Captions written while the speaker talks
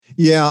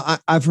Yeah,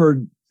 I've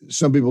heard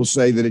some people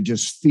say that it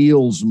just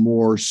feels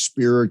more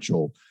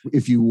spiritual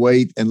if you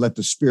wait and let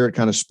the Spirit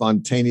kind of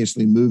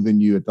spontaneously move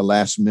in you at the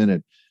last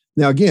minute.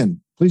 Now,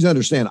 again, please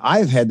understand,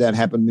 I've had that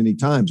happen many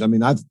times. I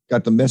mean, I've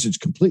got the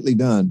message completely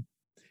done,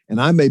 and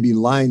I may be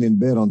lying in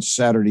bed on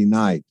Saturday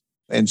night,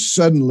 and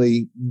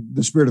suddenly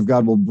the Spirit of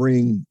God will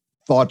bring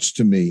thoughts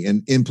to me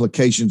and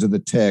implications of the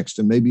text,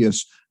 and maybe a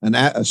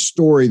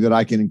story that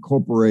I can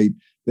incorporate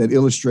that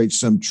illustrates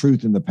some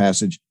truth in the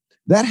passage.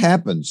 That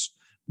happens.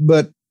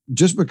 But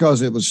just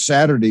because it was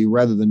Saturday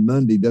rather than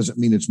Monday doesn't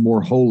mean it's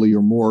more holy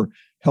or more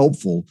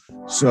helpful.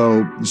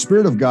 So the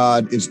Spirit of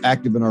God is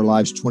active in our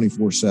lives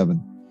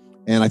 24/7.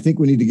 And I think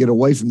we need to get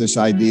away from this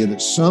idea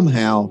that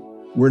somehow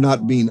we're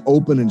not being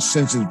open and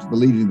sensitive to the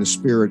leading of the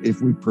Spirit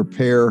if we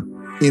prepare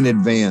in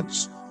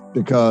advance,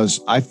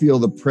 because I feel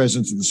the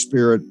presence of the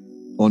Spirit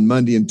on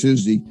Monday and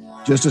Tuesday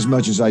just as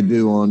much as I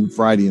do on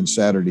Friday and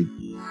Saturday.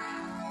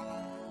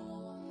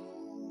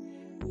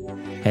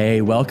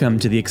 Hey, welcome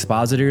to the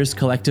Expositors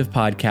Collective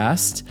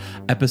Podcast,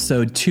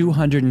 episode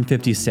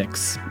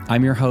 256.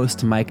 I'm your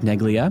host, Mike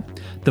Neglia.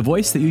 The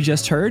voice that you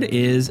just heard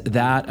is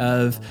that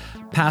of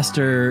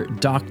Pastor,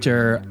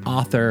 Dr.,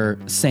 author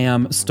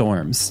Sam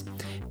Storms.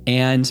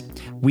 And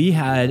we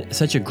had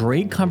such a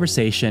great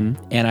conversation,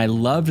 and I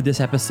loved this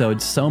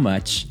episode so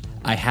much,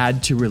 I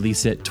had to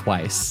release it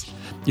twice.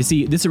 You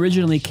see, this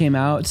originally came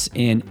out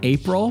in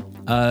April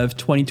of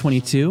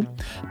 2022,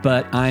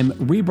 but I'm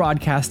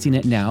rebroadcasting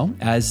it now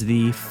as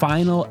the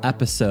final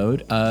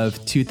episode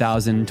of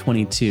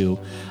 2022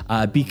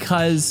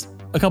 because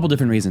a couple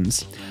different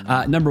reasons.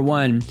 Number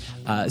one,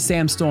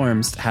 Sam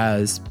Storms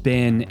has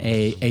been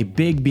a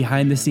big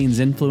behind-the-scenes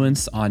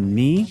influence on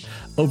me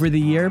over the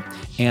year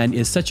and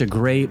is such a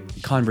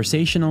great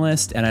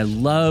conversationalist, and I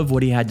love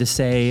what he had to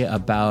say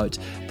about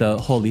the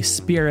Holy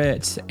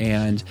Spirit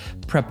and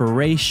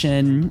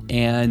preparation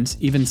and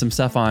even some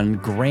stuff on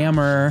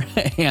grammar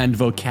and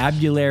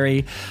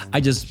vocabulary. I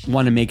just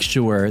want to make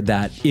sure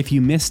that if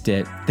you missed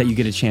it, that you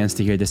get a chance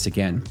to hear this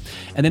again.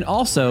 And then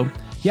also,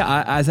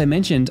 as I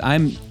mentioned,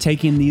 I'm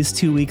taking these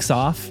 2 weeks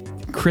off.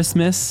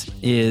 Christmas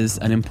is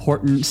an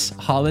important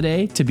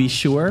holiday, to be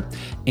sure.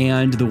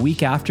 And the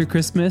week after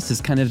Christmas is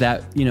kind of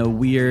that,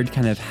 weird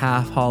kind of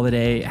half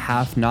holiday,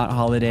 half not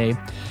holiday.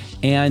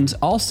 And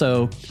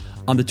also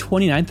on the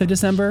 29th of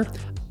December,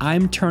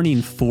 I'm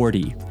turning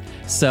 40.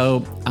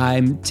 So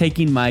I'm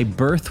taking my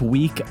birth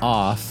week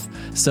off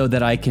so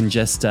that I can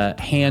just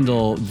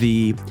handle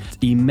the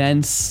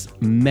immense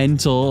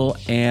mental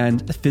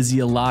and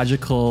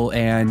physiological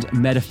and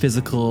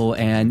metaphysical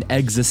and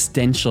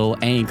existential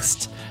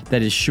angst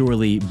that is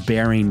surely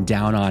bearing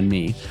down on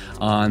me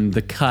on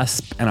the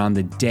cusp and on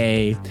the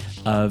day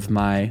of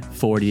my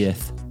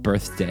 40th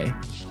birthday.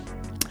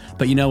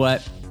 But you know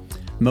what?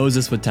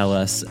 Moses would tell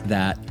us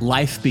that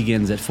life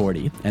begins at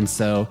 40. And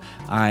so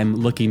I'm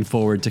looking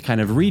forward to kind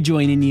of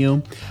rejoining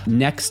you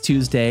next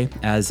Tuesday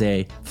as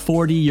a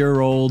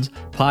 40-year-old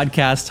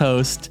podcast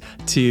host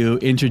to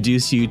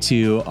introduce you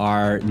to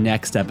our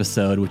next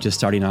episode, which is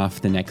starting off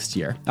the next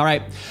year. All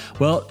right.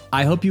 Well,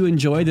 I hope you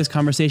enjoyed this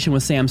conversation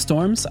with Sam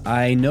Storms.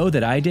 I know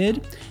that I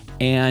did,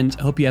 and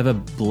hope you have a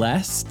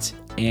blessed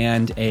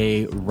and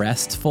a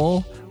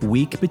restful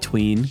week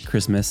between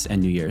Christmas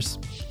and New Year's.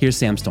 Here's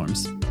Sam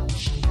Storms.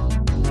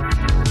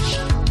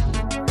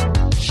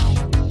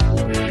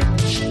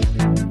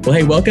 Well,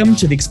 hey, welcome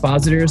to the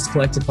Expositors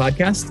Collective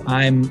Podcast.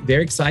 I'm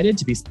very excited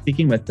to be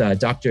speaking with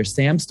Dr.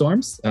 Sam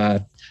Storms.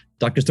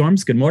 Dr.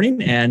 Storms, good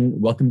morning, and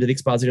welcome to the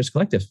Expositors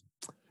Collective.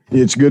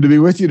 It's good to be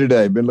with you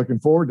today. Been looking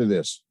forward to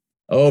this.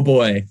 Oh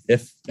boy,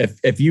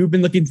 if you've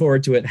been looking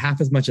forward to it half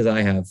as much as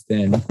I have,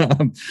 then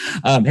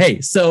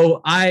hey,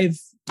 so I've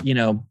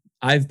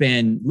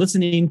been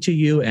listening to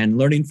you and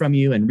learning from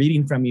you and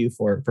reading from you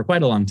for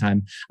quite a long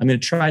time. I'm going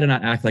to try to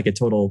not act like a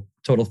total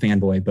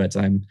fanboy, but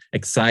I'm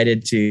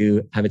excited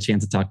to have a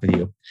chance to talk with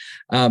you.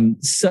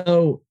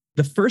 So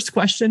the first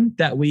question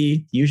that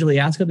we usually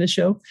ask on this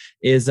show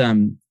is,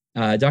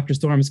 Dr.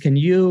 Storms, can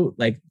you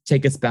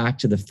take us back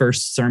to the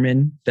first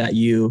sermon that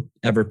you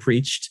ever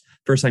preached?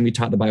 First time you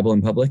taught the Bible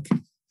in public?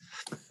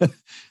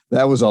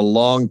 That was a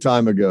long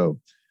time ago.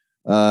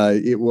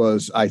 It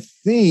was, I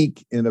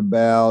think, in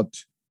about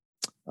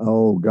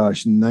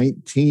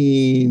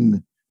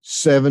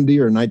 1970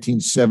 or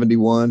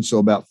 1971. So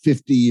about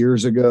 50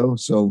 years ago.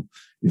 So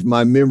if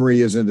my memory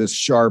isn't as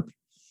sharp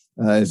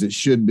as it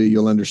should be,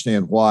 you'll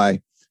understand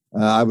why.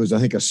 I was, I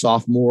think, a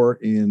sophomore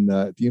at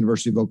the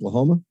University of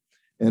Oklahoma,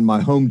 and my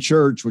home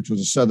church, which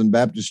was a Southern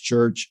Baptist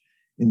church,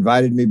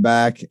 invited me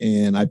back,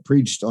 and I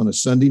preached on a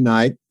Sunday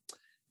night.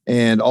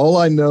 And all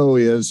I know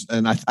is,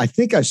 and I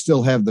think I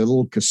still have the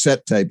little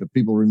cassette tape, if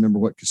people remember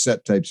what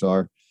cassette tapes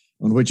are,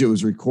 on which it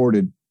was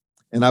recorded.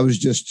 And I was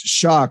just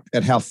shocked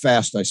at how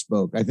fast I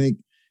spoke. I think,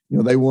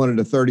 they wanted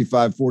a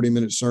 35,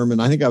 40-minute sermon.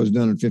 I think I was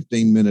done in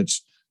 15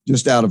 minutes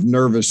just out of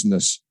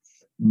nervousness.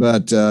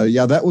 But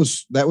that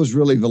was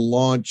really the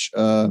launch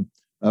of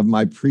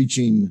my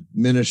preaching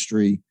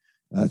ministry.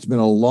 It's been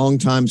a long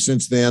time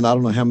since then. I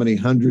don't know how many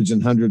hundreds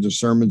and hundreds of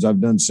sermons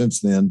I've done since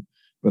then,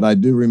 but I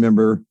do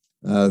remember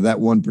that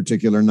one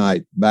particular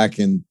night back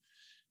in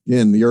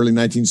the early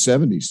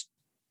 1970s.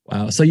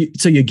 Wow. So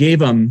you gave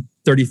them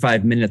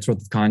 35 minutes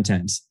worth of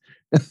content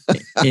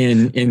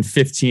in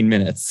 15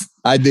 minutes.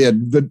 I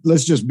did. But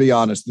let's just be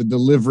honest. The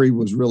delivery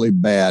was really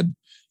bad.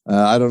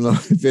 I don't know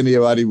if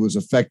anybody was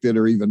affected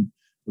or even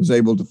was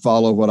able to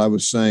follow what I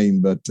was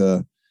saying, but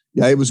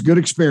yeah, it was a good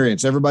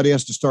experience. Everybody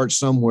has to start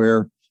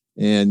somewhere,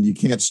 and you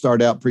can't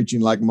start out preaching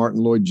like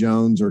Martin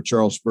Lloyd-Jones or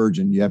Charles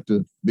Spurgeon. You have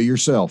to be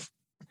yourself.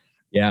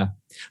 Yeah.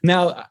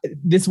 Now,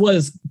 this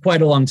was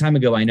quite a long time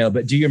ago, I know,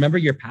 but do you remember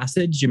your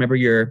passage? Do you remember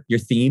your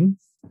theme?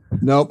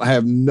 Nope, I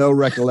have no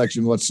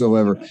recollection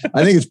whatsoever.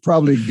 I think it's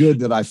probably good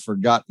that I've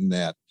forgotten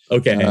that.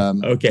 Okay.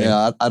 Okay.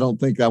 Yeah, I don't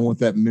think I want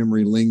that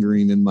memory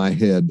lingering in my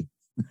head.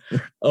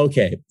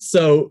 Okay.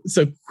 So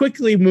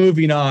quickly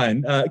moving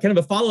on, kind of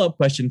a follow-up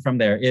question from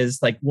there is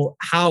like, well,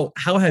 how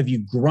have you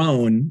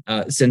grown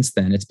since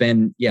then? It's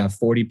been,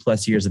 40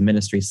 plus years of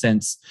ministry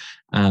since.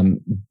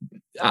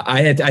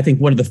 I think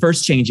one of the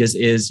first changes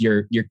is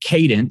your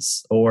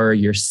cadence or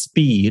your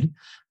speed.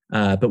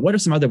 But what are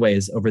some other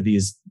ways over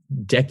these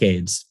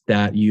decades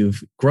that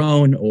you've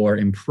grown or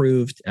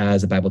improved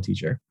as a Bible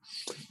teacher?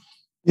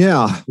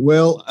 Yeah,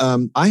 well,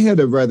 I had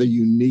a rather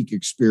unique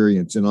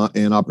experience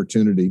and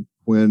opportunity.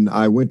 When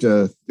I went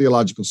to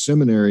theological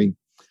seminary,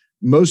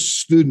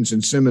 most students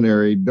in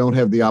seminary don't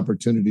have the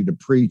opportunity to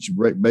preach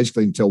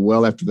basically until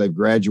well after they've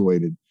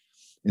graduated,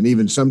 and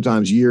even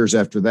sometimes years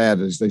after that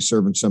as they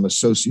serve in some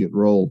associate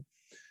role.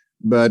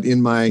 But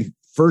in my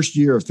first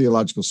year of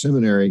theological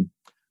seminary,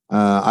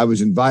 I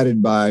was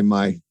invited by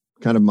my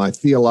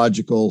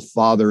theological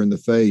father in the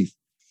faith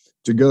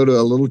to go to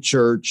a little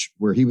church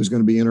where he was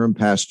going to be interim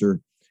pastor.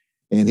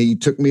 And he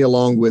took me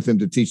along with him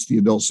to teach the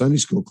adult Sunday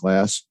school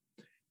class.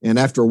 And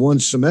after one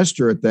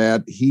semester at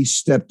that, he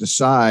stepped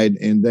aside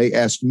and they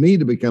asked me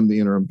to become the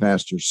interim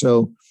pastor.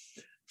 So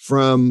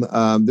from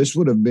this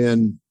would have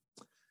been,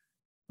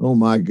 oh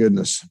my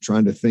goodness, I'm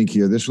trying to think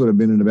here. This would have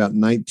been in about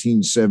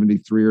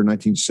 1973 or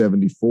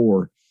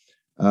 1974.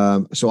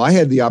 So I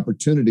had the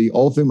opportunity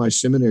all through my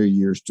seminary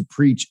years to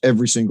preach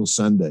every single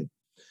Sunday.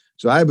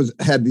 So I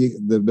had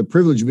the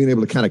privilege of being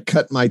able to kind of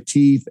cut my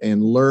teeth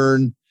and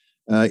learn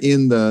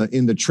in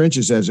the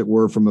trenches, as it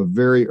were, from a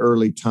very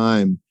early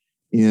time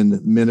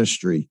in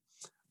ministry.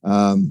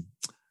 I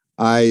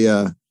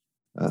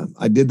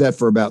did that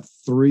for about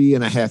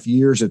 3.5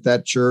 years at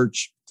that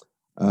church.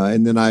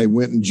 And then I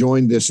went and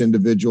joined this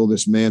individual,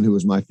 this man who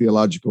was my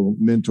theological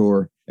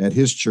mentor at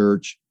his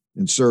church,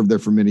 and served there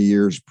for many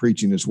years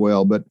preaching as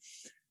well. But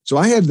so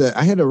I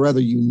had a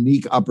rather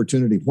unique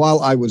opportunity while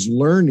I was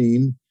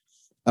learning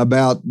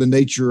about the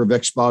nature of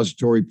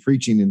expository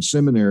preaching in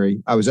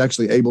seminary. I was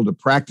actually able to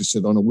practice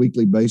it on a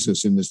weekly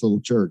basis in this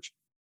little church.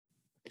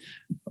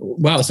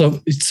 Wow.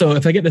 So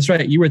if I get this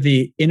right, you were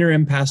the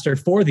interim pastor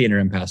for the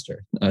interim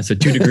pastor. So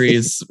 2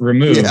 degrees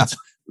removed. Yeah,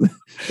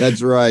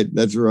 that's right.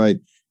 That's right.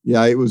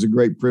 Yeah, it was a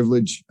great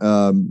privilege.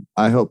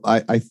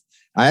 I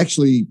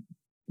actually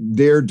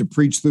dared to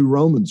preach through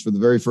Romans for the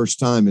very first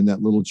time in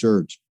that little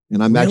church.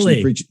 And I'm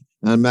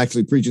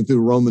actually preaching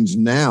through Romans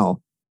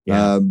now,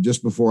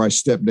 just before I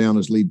stepped down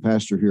as lead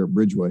pastor here at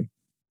Bridgeway.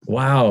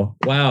 Wow.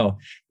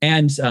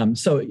 And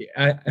so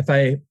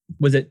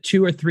was it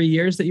 2 or 3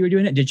 years that you were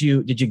doing it? Did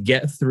you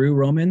get through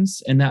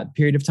Romans in that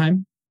period of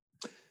time?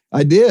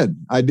 I did.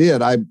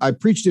 I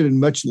preached it in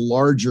much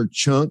larger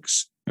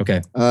chunks.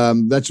 Okay.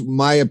 That's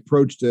my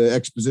approach to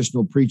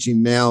expositional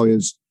preaching now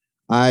is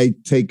I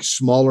take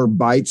smaller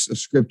bites of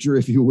scripture,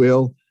 if you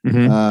will.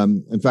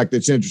 Mm-hmm. In fact,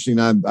 it's interesting.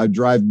 I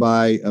drive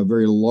by a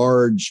very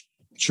large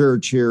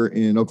church here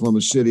in Oklahoma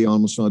City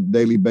almost on a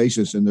daily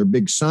basis, and their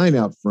big sign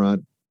out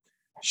front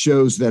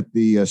shows that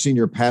the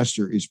senior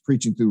pastor is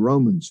preaching through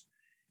Romans,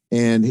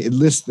 and it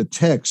lists the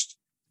text.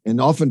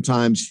 And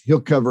oftentimes he'll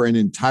cover an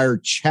entire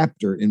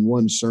chapter in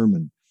one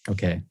sermon.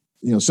 Okay.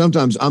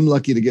 Sometimes I'm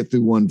lucky to get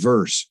through one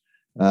verse.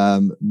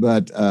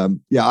 But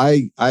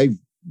I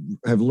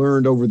have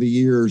learned over the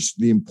years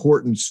the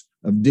importance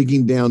of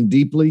digging down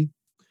deeply,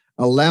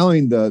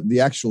 allowing the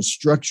actual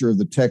structure of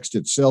the text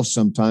itself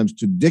sometimes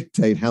to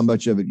dictate how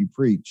much of it you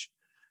preach.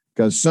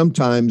 Because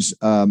sometimes,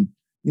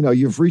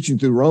 you're preaching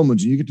through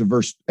Romans and you get to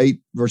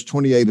verse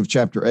 28 of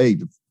chapter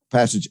 8, a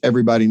passage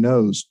everybody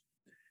knows.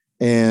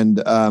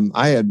 And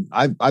I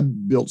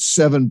built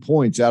 7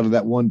 points out of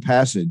that one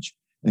passage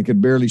and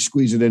could barely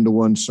squeeze it into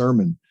one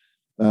sermon.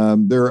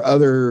 There are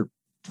other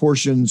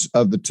portions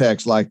of the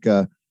text like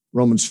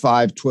Romans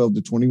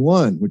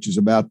 5:12-21, which is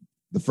about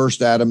the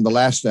first Adam, the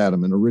last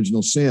Adam, and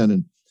original sin.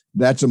 And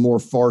that's a more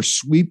far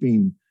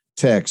sweeping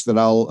text that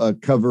I'll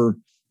cover,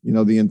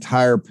 the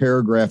entire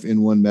paragraph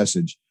in one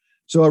message.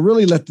 So I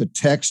really let the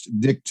text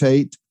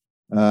dictate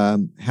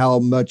how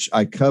much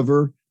I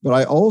cover, but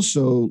I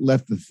also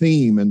let the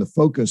theme and the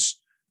focus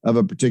of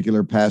a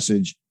particular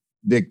passage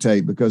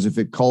dictate, because if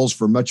it calls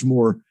for much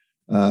more,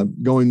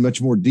 going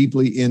much more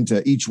deeply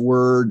into each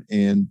word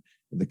and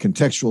the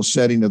contextual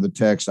setting of the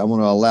text, I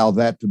want to allow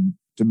that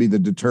to be the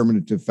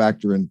determinative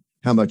factor in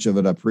how much of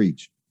it I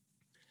preach.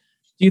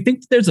 Do you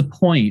think there's a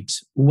point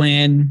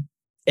when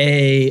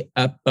a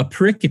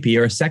pericope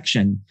or a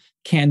section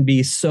can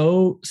be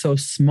so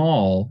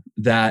small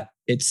that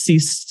it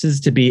ceases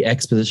to be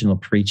expositional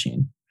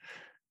preaching.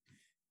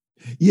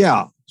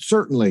 Yeah,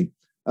 certainly.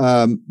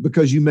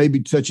 Because you may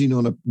be touching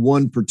on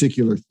one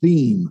particular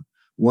theme,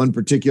 one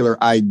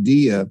particular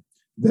idea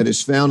that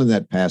is found in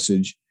that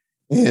passage,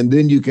 and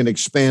then you can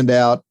expand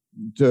out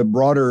to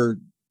broader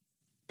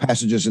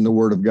passages in the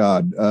Word of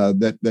God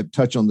that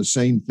touch on the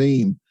same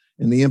theme,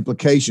 and the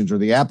implications or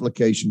the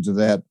applications of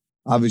that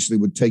obviously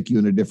would take you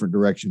in a different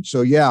direction.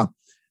 So yeah,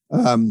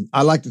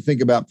 I like to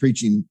think about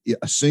preaching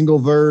a single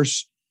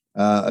verse,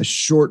 a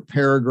short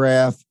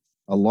paragraph,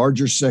 a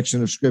larger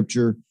section of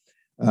Scripture.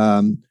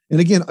 And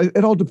again,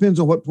 it all depends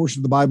on what portion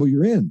of the Bible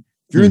you're in.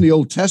 If you're in the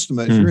Old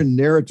Testament, if you're in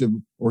narrative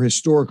or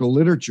historical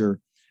literature,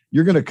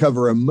 you're going to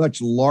cover a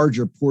much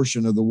larger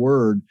portion of the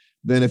Word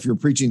than if you're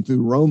preaching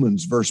through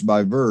Romans verse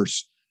by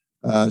verse.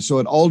 So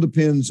it all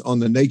depends on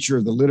the nature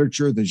of the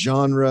literature, the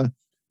genre,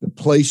 the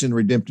place in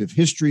redemptive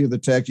history of the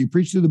text. You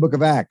preach through the book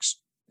of Acts.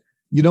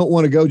 You don't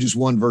want to go just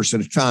one verse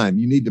at a time.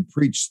 You need to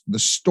preach the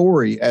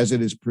story as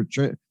it is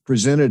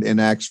presented in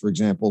Acts, for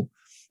example,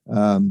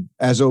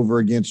 as over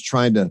against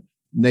trying to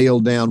nail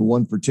down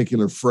one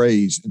particular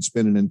phrase and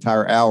spend an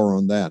entire hour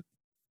on that.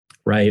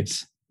 Right.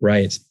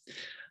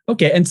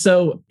 Okay. And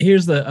so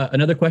here's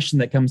another question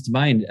that comes to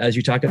mind as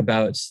you talk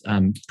about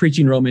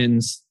preaching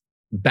Romans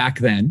back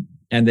then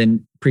and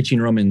then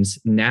preaching Romans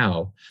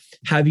now.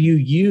 Have you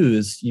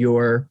used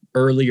your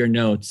earlier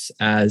notes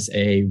as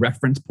a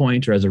reference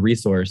point or as a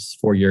resource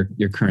for your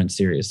current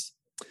series?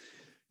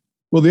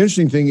 Well, the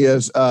interesting thing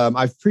is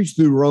I've preached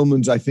through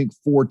Romans, I think,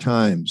 4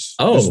 times.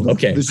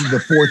 Okay. This is the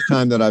 4th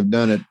time that I've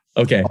done it.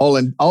 Okay.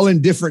 All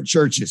in different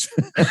churches.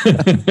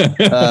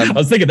 I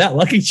was thinking that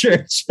lucky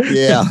church.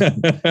 Yeah.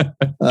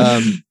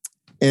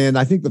 And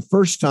I think the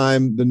first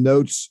time the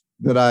notes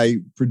that I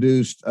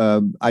produced,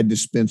 I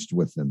dispensed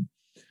with them.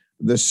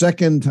 The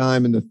second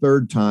time and the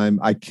third time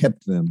I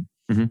kept them.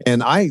 Mm-hmm.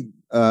 And I,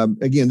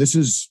 again, this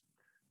is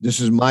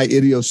my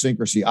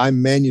idiosyncrasy. I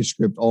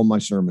manuscript all my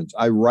sermons.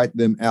 I write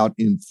them out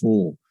in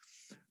full.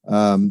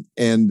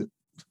 And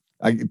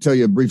I can tell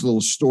you a brief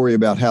little story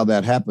about how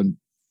that happened.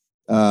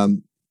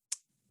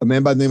 A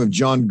man by the name of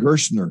John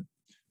Gerstner,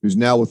 who's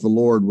now with the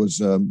Lord, was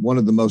one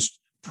of the most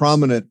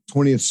prominent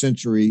 20th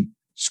century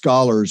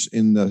scholars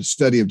in the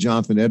study of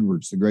Jonathan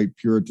Edwards, the great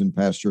Puritan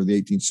pastor of the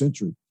 18th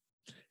century.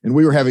 And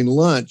we were having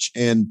lunch,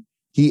 and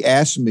he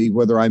asked me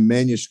whether I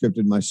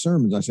manuscripted my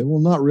sermons. I said,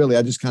 well, not really.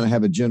 I just kind of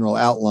have a general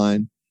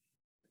outline.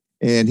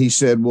 And he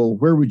said, well,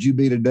 where would you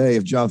be today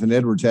if Jonathan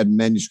Edwards hadn't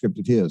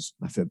manuscripted his?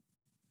 I said,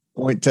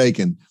 point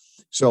taken.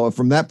 So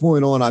from that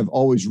point on, I've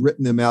always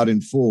written them out in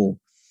full.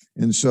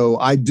 And so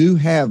I do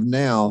have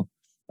now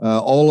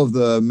all of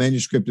the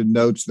manuscripted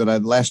notes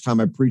that last time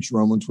I preached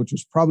Romans, which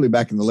was probably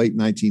back in the late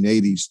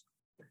 1980s.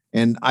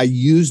 And I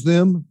use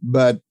them,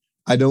 but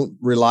I don't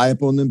rely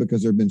upon them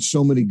because there have been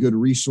so many good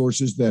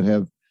resources that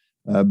have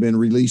been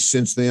released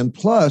since then.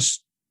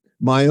 Plus,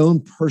 my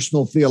own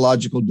personal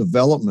theological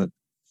development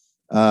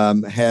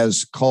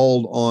has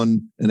called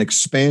on an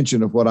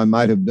expansion of what I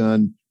might have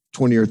done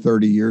 20 or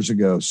 30 years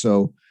ago.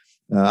 So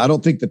I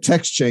don't think the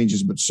text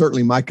changes, but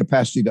certainly my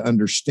capacity to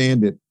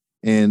understand it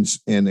and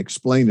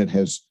explain it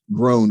has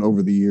grown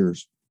over the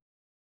years.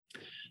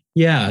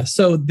 Yeah.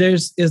 So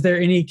is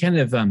there any kind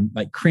of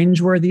like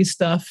cringeworthy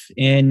stuff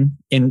in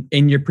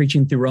your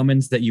preaching through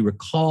Romans that you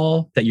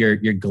recall that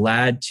you're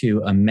glad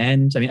to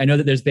amend? I mean, I know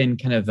that there's been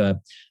kind of a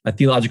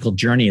theological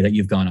journey that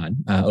you've gone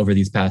on over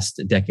these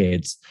past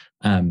decades.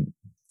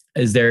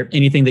 Is there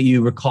anything that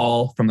you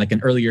recall from like an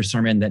earlier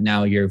sermon that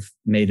now you've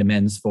made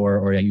amends for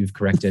or you've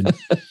corrected?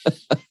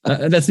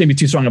 That's maybe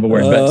too strong of a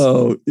word.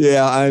 Oh,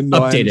 yeah, I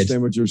know. Updated. I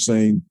understand what you're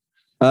saying.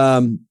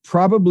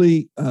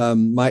 Probably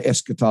my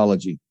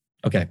eschatology.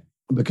 Okay.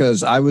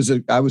 Because I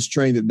was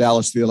trained at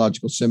Dallas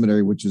Theological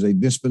Seminary, which is a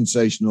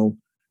dispensational,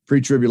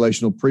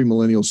 pre-tribulational,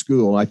 premillennial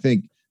school. I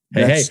think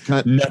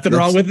nothing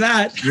wrong with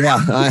that. Yeah,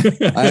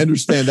 I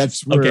understand.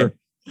 That's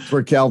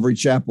where Calvary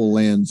Chapel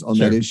lands on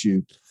that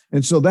issue.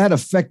 And so that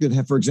affected,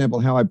 for example,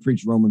 how I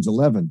preach Romans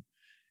 11.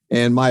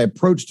 And my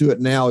approach to it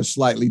now is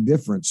slightly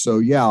different. So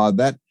yeah,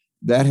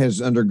 that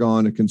has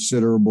undergone a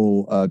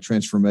considerable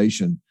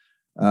transformation.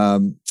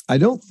 I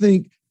don't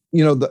think,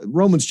 the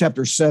Romans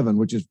chapter 7,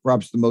 which is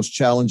perhaps the most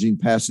challenging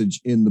passage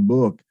in the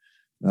book,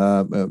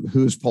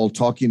 who is Paul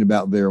talking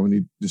about there when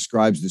he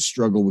describes this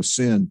struggle with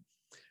sin?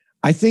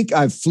 I think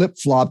I've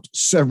flip-flopped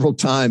several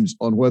times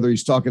on whether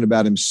he's talking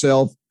about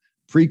himself,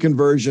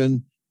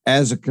 pre-conversion,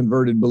 as a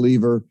converted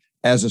believer,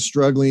 as a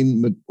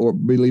struggling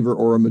believer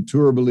or a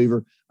mature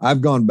believer.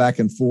 I've gone back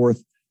and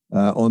forth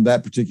on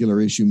that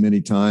particular issue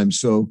many times.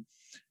 So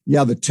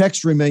yeah, the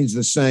text remains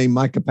the same.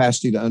 My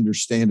capacity to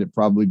understand it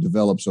probably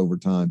develops over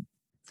time.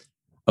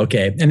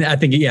 Okay. And I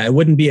think, it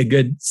wouldn't be a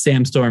good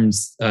Sam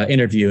Storms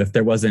interview if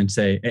there wasn't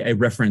a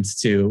reference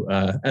to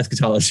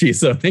eschatology.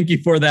 So thank you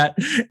for that.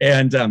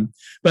 And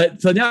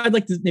but so now I'd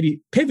like to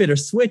maybe pivot or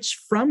switch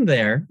from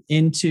there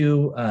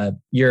into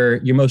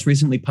your most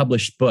recently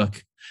published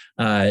book,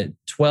 a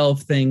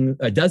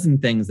dozen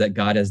things that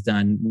God has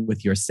done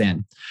with your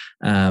sin.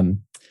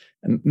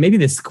 Maybe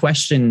this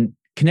question,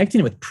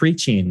 connecting it with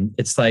preaching,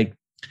 it's like,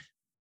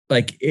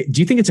 do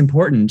you think it's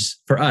important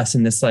for us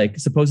in this like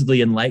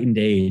supposedly enlightened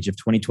age of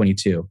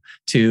 2022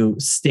 to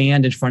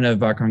stand in front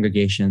of our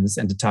congregations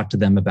and to talk to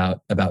them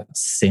about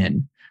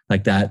sin,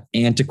 like that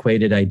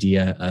antiquated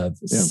idea of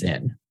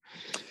sin?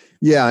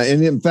 Yeah.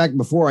 And in fact,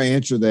 before I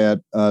answer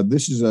that,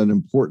 this is an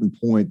important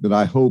point that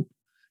I hope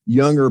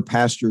younger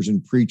pastors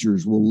and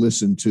preachers will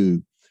listen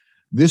to.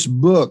 This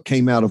book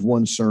came out of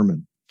one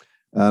sermon.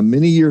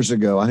 Many years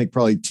ago, I think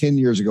probably 10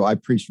 years ago, I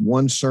preached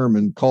one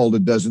sermon called "A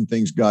Dozen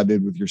Things God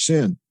Did with Your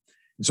Sin."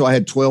 And so I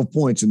had 12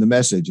 points in the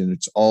message, and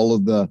it's all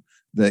of the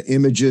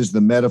images,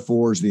 the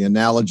metaphors, the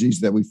analogies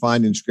that we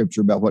find in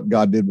Scripture about what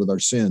God did with our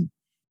sin.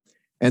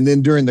 And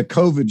then during the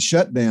COVID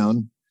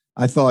shutdown,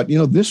 I thought,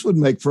 this would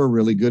make for a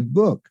really good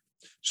book.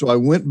 So I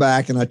went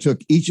back and I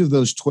took each of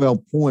those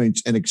 12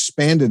 points and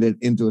expanded it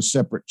into a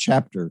separate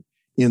chapter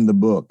in the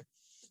book.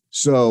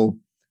 So,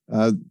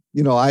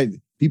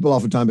 people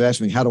oftentimes ask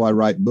me, how do I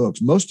write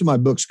books? Most of my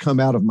books come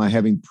out of my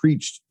having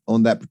preached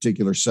on that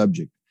particular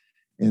subject.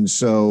 And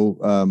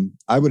so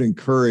I would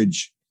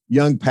encourage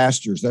young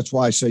pastors. That's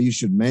why I say you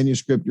should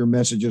manuscript your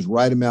messages,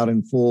 write them out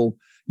in full.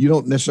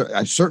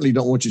 I certainly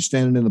don't want you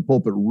standing in the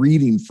pulpit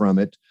reading from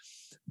it,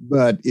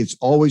 but it's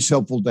always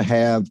helpful to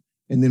have.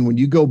 And then when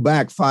you go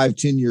back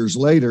 5-10 years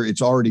later,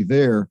 it's already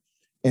there.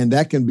 And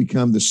that can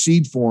become the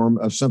seed form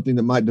of something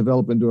that might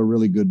develop into a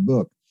really good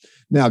book.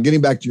 Now,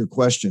 getting back to your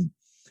question,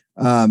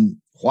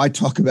 why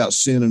talk about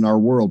sin in our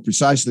world?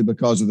 Precisely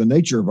because of the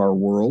nature of our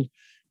world,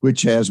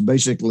 which has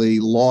basically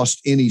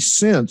lost any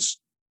sense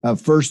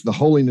of, first, the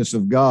holiness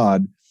of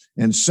God,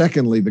 and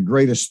secondly, the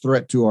greatest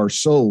threat to our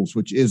souls,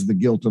 which is the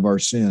guilt of our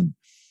sin.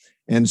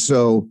 And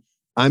so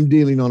I'm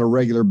dealing on a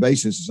regular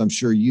basis, as I'm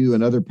sure you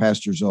and other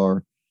pastors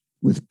are,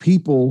 with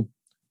people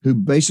who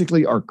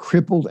basically are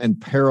crippled and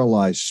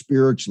paralyzed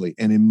spiritually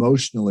and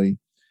emotionally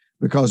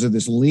because of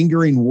this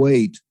lingering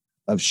weight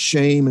of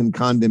shame and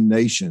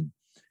condemnation.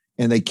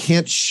 And they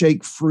can't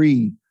shake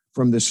free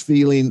from this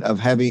feeling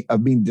of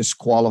being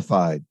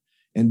disqualified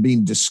and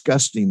being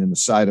disgusting in the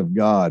sight of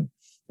God.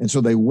 And so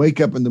they wake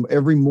up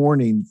every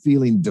morning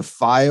feeling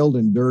defiled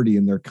and dirty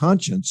in their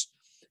conscience.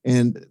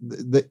 And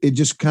it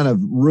just kind of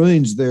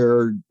ruins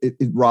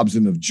it robs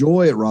them of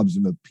joy. It robs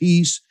them of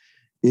peace.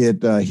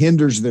 It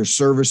hinders their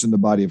service in the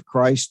body of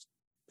Christ.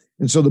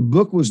 And so the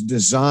book was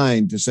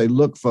designed to say,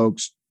 look,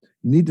 folks,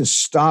 you need to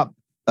stop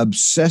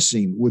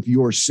obsessing with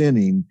your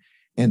sinning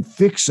and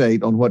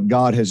fixate on what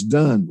God has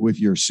done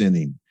with your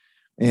sinning.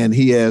 And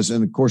he has,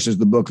 and of course, as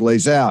the book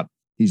lays out,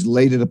 he's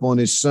laid it upon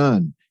his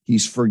son.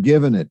 He's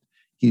forgiven it.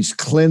 He's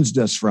cleansed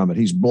us from it.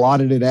 He's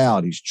blotted it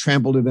out. He's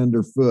trampled it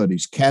underfoot.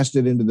 He's cast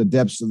it into the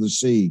depths of the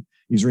sea.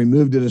 He's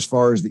removed it as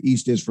far as the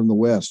east is from the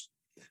west.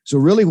 So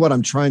really what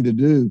I'm trying to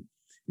do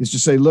is to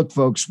say, look,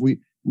 folks, we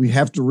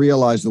have to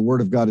realize the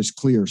word of God is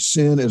clear.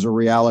 Sin is a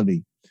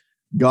reality.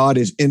 God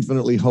is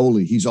infinitely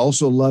holy. He's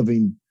also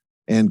loving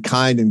and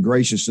kind and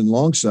gracious and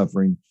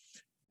long-suffering.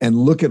 And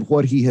look at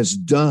what he has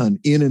done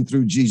in and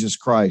through Jesus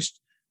Christ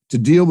to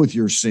deal with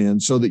your sin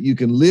so that you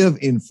can live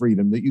in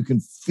freedom, that you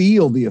can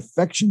feel the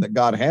affection that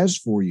God has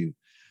for you.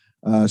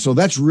 So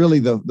that's really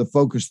the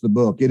focus of the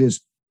book. It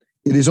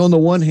is on the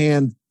one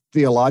hand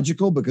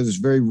theological because it's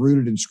very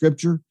rooted in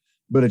Scripture,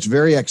 but it's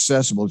very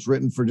accessible. It's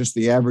written for just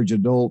the average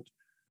adult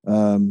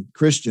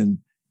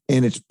Christian,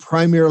 and it's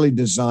primarily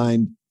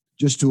designed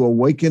just to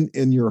awaken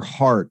in your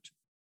heart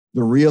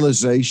the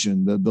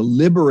realization, the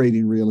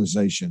liberating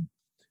realization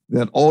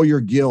that all your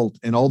guilt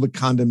and all the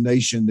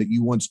condemnation that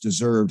you once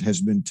deserved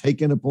has been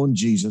taken upon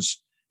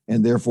Jesus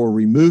and therefore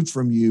removed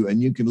from you,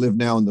 and you can live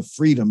now in the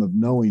freedom of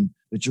knowing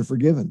that you're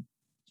forgiven.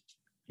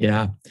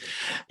 Yeah.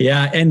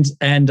 And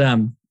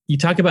you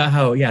talk about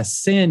how,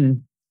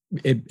 sin,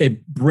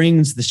 it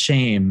brings the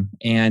shame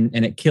and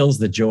it kills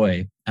the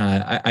joy.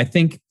 I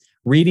think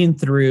reading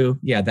through,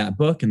 that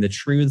book and the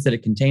truths that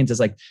it contains is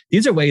like,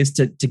 these are ways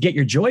to get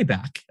your joy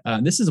back.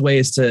 This is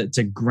ways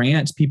to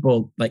grant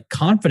people like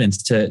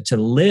confidence to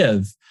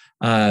live,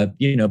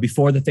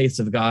 before the face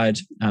of God,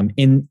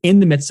 in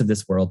the midst of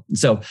this world.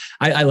 So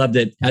I loved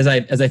it. As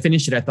I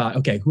finished it, I thought,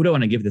 okay, who do I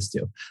want to give this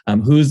to?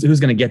 Who's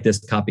going to get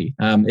this copy?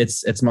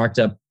 It's marked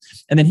up.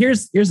 And then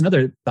here's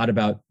another thought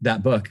about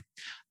that book.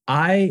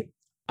 I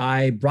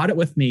brought it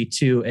with me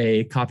to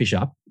a coffee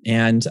shop.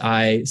 And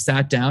I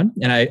sat down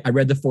and I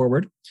read the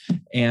foreword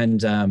and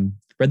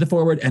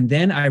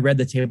then I read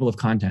the table of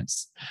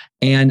contents.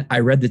 And I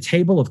read the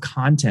table of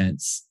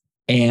contents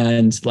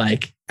and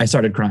I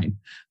started crying.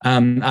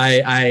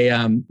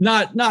 Not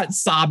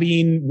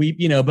sobbing,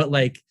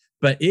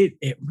 but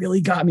it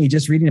really got me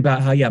just reading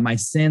about how, my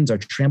sins are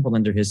trampled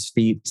under his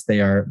feet.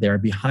 They are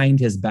behind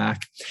his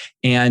back.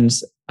 And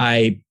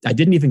I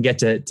didn't even get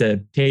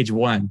to page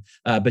 1,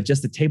 but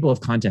just the table of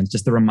contents,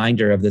 just the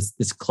reminder of this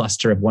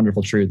cluster of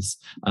wonderful truths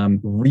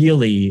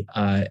really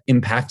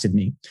impacted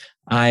me.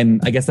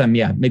 I'm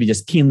maybe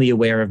just keenly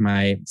aware of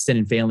my sin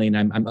and failing.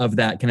 I'm of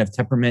that kind of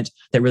temperament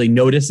that really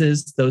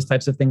notices those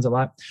types of things a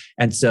lot.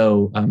 And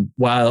so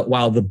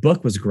while the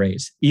book was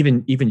great,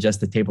 even just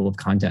the table of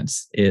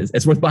contents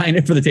it's worth buying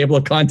it for the table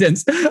of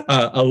contents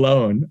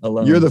alone.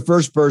 You're the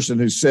first person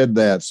who said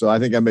that, so I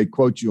think I may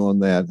quote you on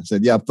that. I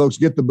said, "Yeah, folks,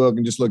 get the book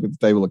and just look at the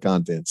table of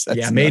contents."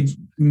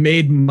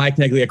 Made Mike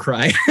Neglia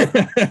cry.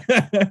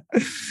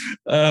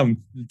 The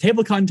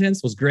table of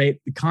contents was great.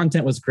 The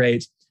content was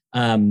great.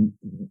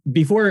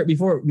 Before we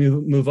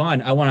move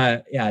on, I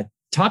want to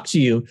talk to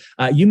you.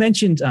 You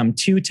mentioned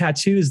 2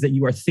 tattoos that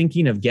you are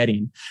thinking of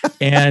getting,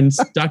 and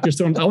Dr.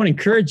 Storms, I want to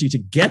encourage you to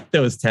get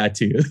those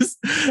tattoos.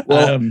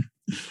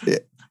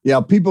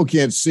 Well, people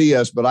can't see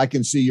us, but I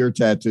can see your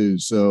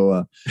tattoos.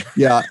 So,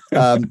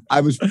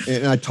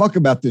 I talk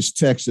about this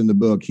text in the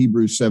book,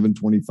 Hebrews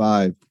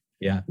 7:25,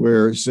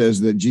 where it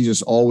says that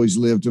Jesus always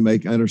lived to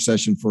make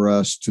intercession for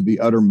us to the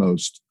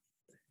uttermost.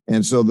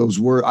 And so those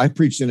words, I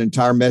preached an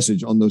entire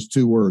message on those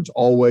 2 words,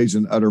 always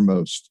and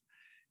uttermost.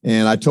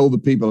 And I told the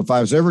people, if I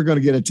was ever going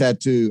to get a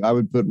tattoo, I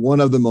would put one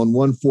of them on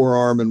one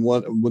forearm and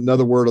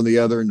another word on the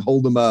other and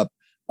hold them up,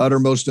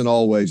 uttermost and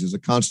always, as a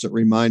constant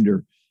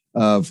reminder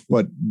of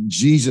what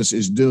Jesus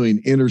is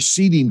doing,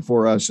 interceding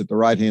for us at the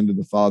right hand of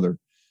the Father.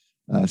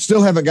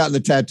 Still haven't gotten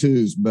the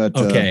tattoos, but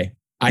okay.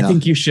 I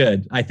think you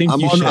should.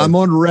 I'm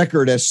on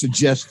record as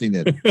suggesting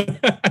it.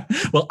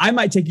 Well, I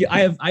might take you.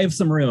 I have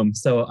some room,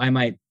 so I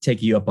might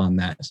take you up on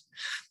that.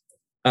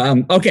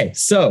 Okay,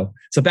 so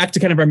back to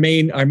kind of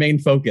our main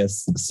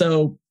focus.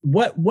 So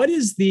what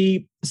is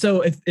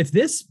if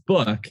this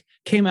book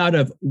came out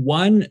of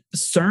one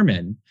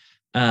sermon,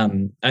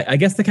 I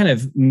guess that kind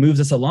of moves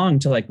us along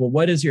to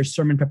what does your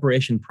sermon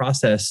preparation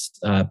process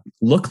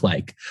look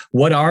like?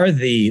 What are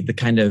the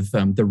kind of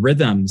the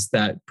rhythms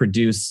that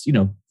produce,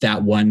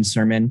 that one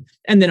sermon,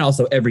 and then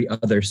also every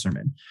other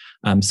sermon?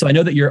 So I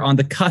know that you're on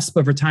the cusp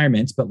of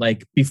retirement, but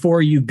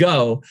before you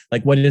go,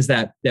 what is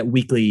that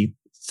weekly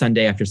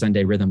Sunday after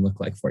Sunday rhythm look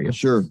like for you?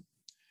 Sure.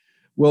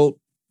 Well,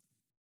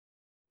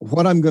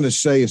 what I'm going to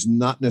say is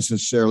not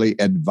necessarily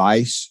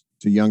advice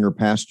to younger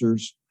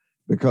pastors,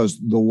 because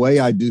the way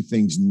I do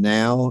things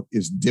now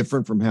is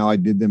different from how I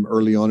did them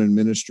early on in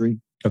ministry.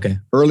 Okay.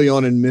 Early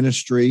on in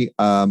ministry,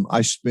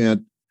 I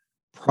spent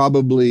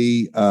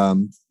probably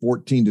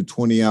 14 to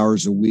 20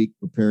 hours a week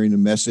preparing a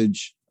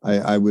message.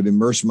 I would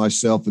immerse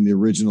myself in the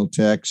original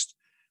text.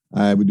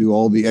 I would do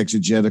all the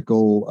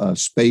exegetical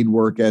spade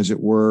work, as it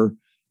were.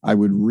 I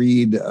would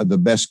read the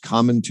best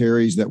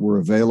commentaries that were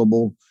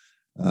available,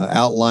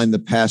 outline the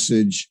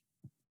passage,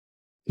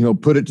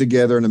 put it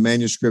together in a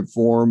manuscript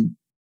form.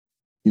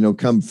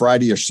 Come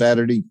Friday or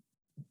Saturday,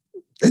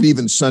 and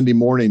even Sunday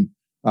morning,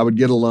 I would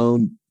get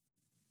alone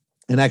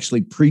and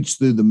actually preach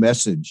through the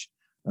message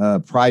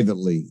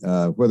privately,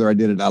 whether I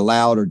did it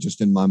aloud or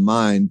just in my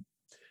mind.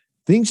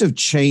 Things have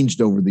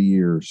changed over the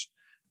years.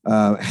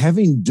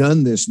 Having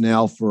done this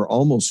now for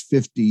almost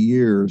 50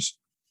 years,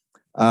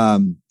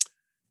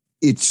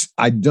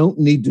 I don't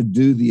need to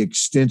do the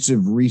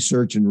extensive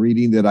research and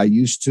reading that I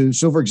used to.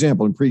 So, for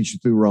example, in preaching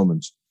through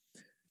Romans,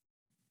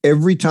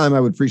 every time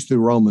I would preach through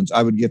Romans,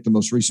 I would get the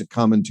most recent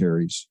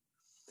commentaries,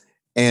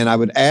 and I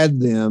would add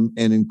them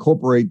and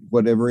incorporate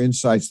whatever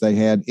insights they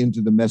had into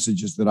the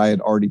messages that I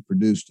had already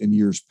produced in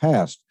years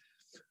past.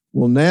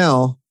 Well,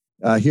 now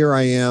here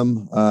I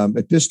am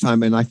at this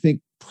time, and I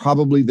think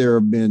probably there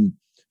have been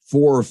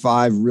 4 or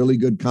 5 really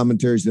good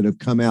commentaries that have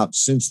come out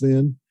since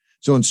then.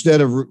 So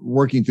instead of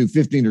working through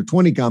 15 or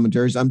 20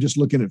 commentaries, I'm just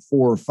looking at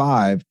 4 or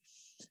 5.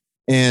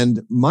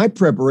 And my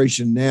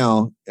preparation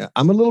now,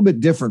 I'm a little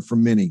bit different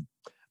from many.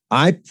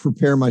 I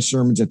prepare my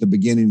sermons at the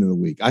beginning of the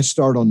week. I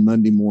start on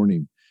Monday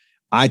morning.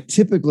 I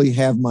typically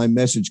have my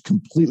message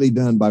completely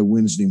done by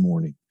Wednesday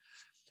morning.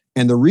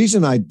 And the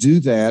reason I do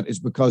that is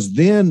because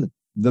then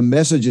the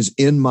message is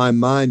in my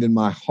mind and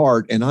my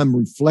heart, and I'm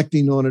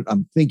reflecting on it.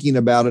 I'm thinking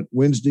about it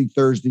Wednesday,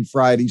 Thursday,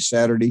 Friday,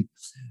 Saturday.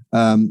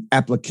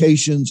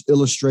 Applications,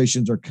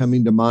 illustrations are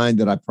coming to mind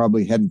that I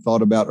probably hadn't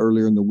thought about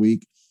earlier in the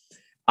week.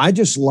 I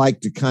just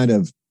like to kind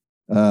of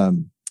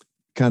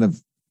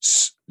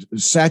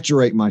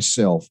saturate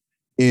myself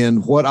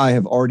in what I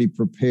have already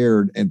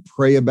prepared and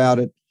pray about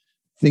it,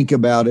 think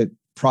about it,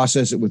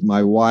 process it with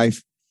my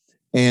wife.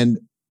 And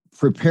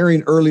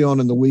preparing early on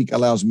in the week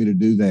allows me to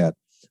do that.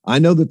 I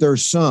know that there are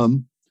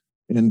some,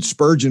 and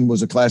Spurgeon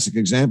was a classic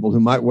example, who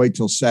might wait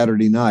till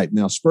Saturday night.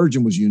 Now,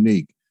 Spurgeon was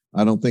unique.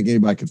 I don't think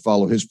anybody could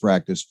follow his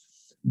practice,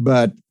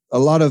 but a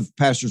lot of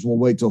pastors will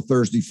wait till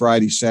Thursday,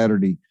 Friday,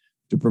 Saturday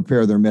to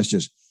prepare their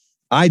messages.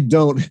 I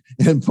don't.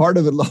 And part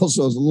of it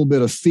also is a little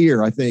bit of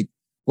fear. I think,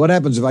 what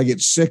happens if I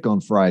get sick on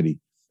Friday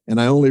and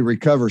I only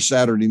recover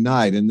Saturday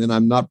night and then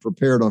I'm not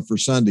prepared for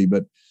Sunday?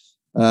 But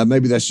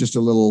maybe that's just a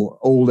little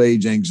old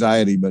age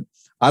anxiety, but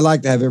I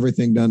like to have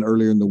everything done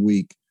earlier in the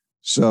week.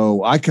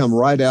 So I come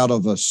right out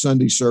of a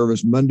Sunday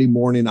service, Monday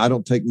morning. I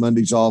don't take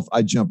Mondays off.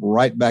 I jump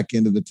right back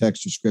into the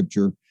text of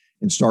Scripture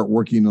and start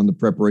working on the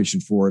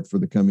preparation for it for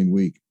the coming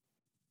week.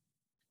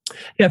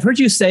 Yeah, I've heard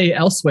you say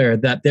elsewhere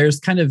that there's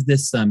kind of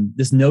this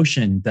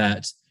notion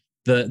that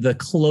the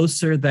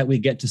closer that we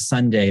get to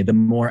Sunday, the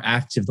more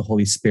active the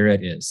Holy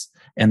Spirit is.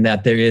 And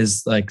that there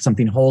is like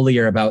something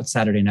holier about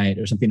Saturday night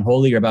or something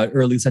holier about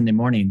early Sunday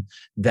morning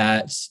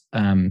that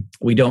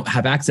we don't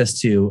have access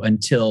to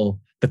until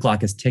the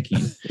clock is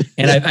ticking.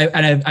 And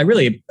I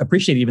really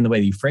appreciate even the way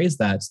you phrase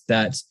that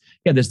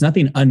there's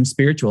nothing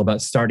unspiritual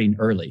about starting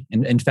early.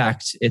 And in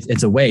fact,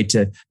 it's a way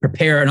to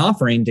prepare an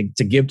offering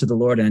to give to the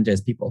Lord and to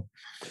his people.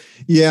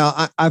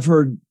 Yeah, I've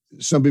heard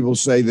some people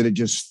say that it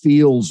just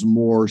feels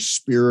more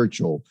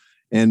spiritual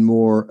and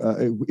more,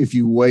 if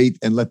you wait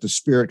and let the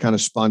Spirit kind of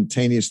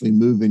spontaneously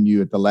move in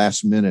you at the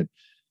last minute.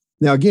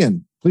 Now,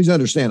 again, please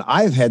understand,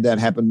 I've had that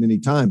happen many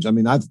times. I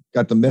mean, I've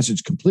got the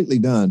message completely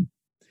done,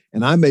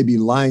 and I may be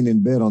lying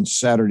in bed on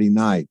Saturday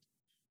night,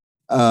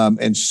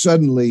 and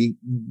suddenly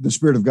the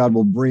Spirit of God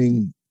will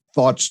bring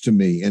thoughts to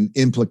me and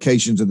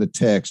implications of the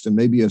text, and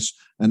maybe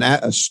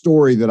a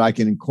story that I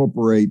can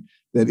incorporate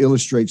that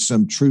illustrates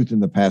some truth in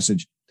the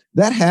passage.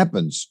 That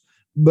happens,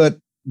 but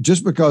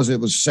just because it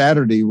was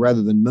Saturday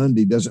rather than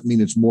Monday doesn't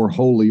mean it's more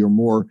holy or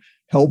more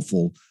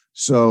helpful.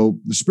 So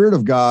the Spirit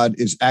of God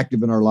is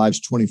active in our lives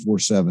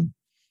 24/7.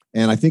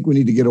 And I think we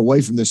need to get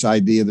away from this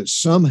idea that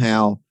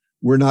somehow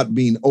we're not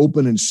being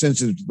open and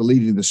sensitive to the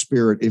leading of the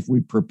Spirit if we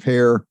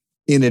prepare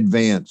in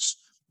advance,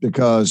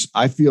 because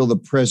I feel the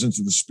presence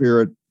of the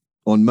Spirit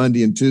on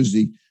Monday and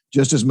Tuesday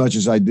just as much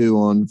as I do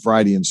on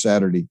Friday and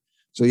Saturday.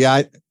 So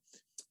yeah,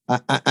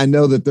 I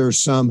know that there are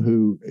some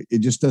who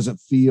it just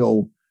doesn't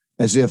feel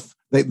as if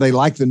they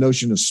like the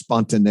notion of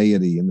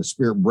spontaneity and the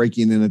Spirit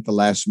breaking in at the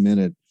last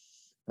minute.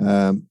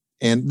 And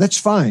that's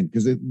fine,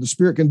 because the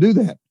Spirit can do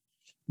that.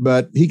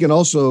 But he can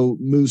also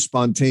move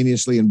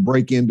spontaneously and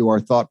break into our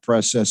thought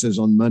processes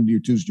on Monday or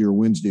Tuesday or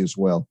Wednesday as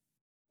well.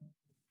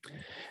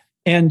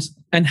 And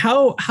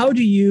how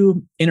do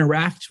you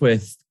interact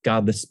with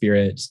God the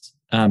Spirit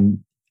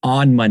on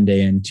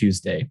Monday and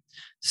Tuesday?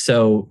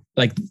 So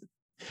like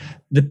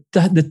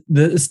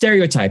the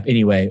stereotype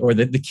anyway, or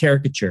the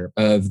caricature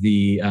of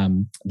the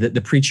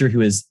preacher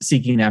who is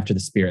seeking after the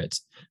Spirit.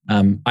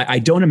 I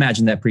don't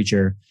imagine that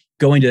preacher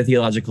going to the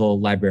theological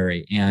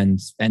library and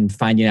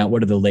finding out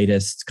what are the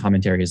latest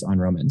commentaries on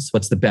Romans.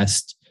 What's the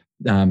best?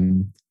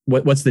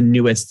 What's the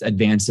newest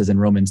advances in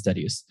Roman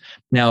studies?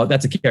 Now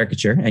that's a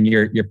caricature, and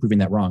you're proving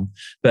that wrong.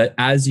 But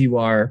as you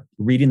are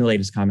reading the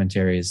latest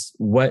commentaries,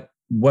 what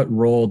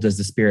role does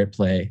the Spirit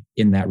play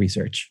in that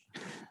research?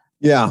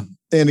 Yeah.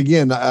 And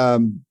again, I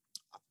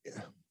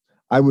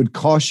would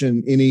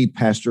caution any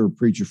pastor or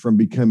preacher from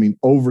becoming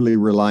overly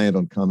reliant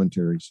on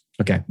commentaries.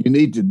 Okay. You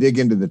need to dig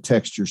into the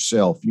text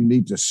yourself. You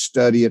need to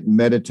study it,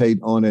 meditate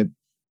on it,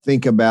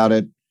 think about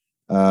it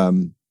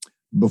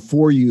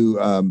before you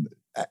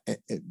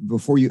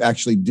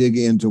actually dig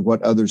into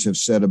what others have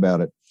said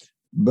about it.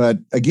 But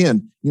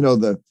again,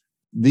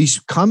 these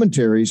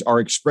commentaries are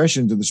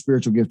expressions of the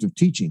spiritual gift of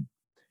teaching.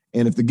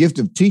 And if the gift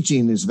of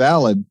teaching is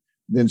valid,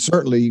 then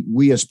certainly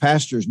we as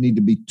pastors need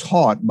to be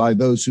taught by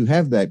those who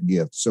have that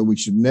gift. So we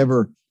should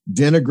never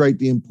denigrate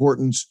the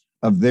importance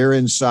of their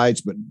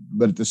insights,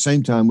 but at the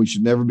same time, we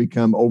should never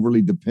become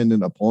overly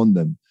dependent upon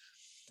them.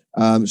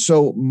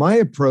 So my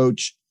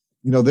approach,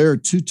 there are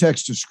two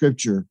texts of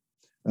Scripture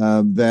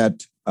there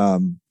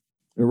are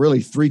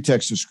really three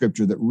texts of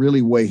Scripture that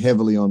really weigh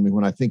heavily on me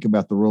when I think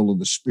about the role of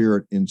the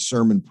Spirit in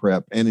sermon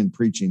prep and in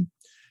preaching.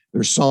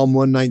 There's Psalm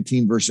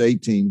 119, verse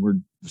 18, where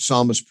the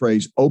psalmist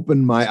prays,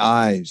 "Open my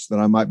eyes that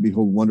I might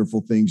behold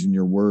wonderful things in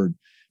your word."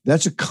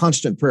 That's a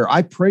constant prayer.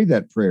 I pray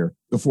that prayer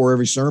before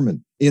every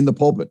sermon in the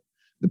pulpit.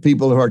 The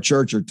people of our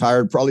church are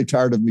probably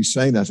tired of me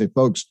saying that. I say,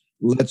 folks,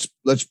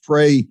 let's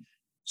pray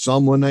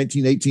Psalm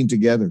 119, 18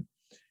 together.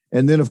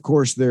 And then, of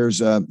course,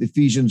 there's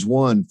Ephesians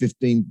 1,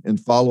 15 and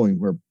following,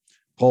 where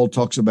Paul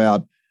talks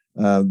about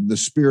the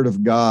Spirit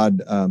of God,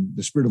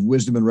 the Spirit of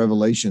wisdom and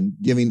revelation,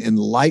 giving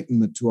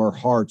enlightenment to our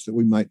hearts that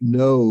we might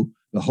know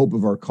the hope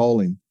of our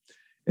calling.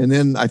 And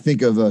then I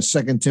think of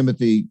 2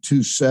 Timothy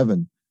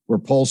 2:7, where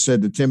Paul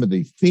said to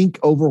Timothy, "Think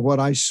over what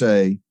I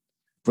say,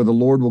 for the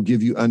Lord will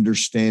give you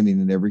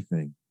understanding in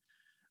everything."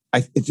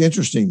 It's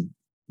interesting.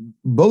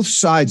 Both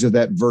sides of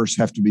that verse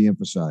have to be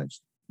emphasized.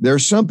 There are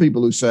some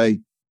people who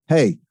say,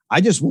 "Hey,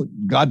 I just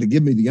want God to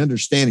give me the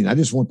understanding. I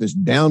just want this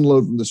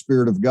download from the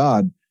Spirit of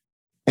God."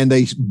 And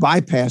they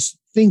bypass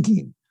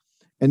thinking.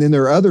 And then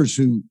there are others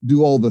who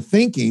do all the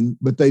thinking,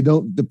 but they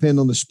don't depend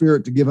on the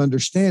Spirit to give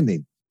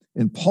understanding.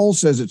 And Paul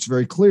says it's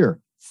very clear.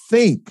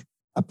 Think,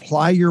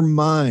 apply your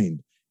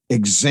mind,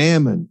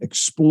 examine,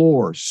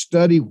 explore,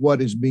 study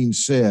what is being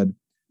said,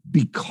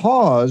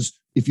 because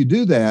if you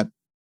do that,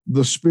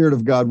 the Spirit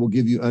of God will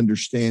give you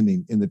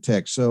understanding in the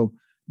text. So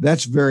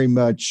that's very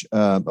much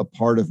a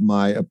part of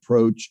my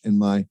approach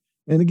and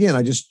again,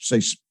 I just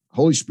say,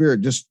 Holy Spirit,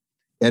 just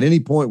at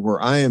any point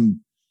where I am,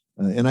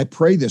 and I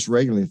pray this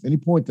regularly, if any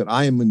point that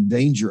I am in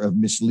danger of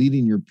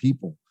misleading your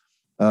people,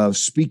 of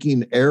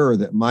speaking error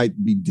that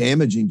might be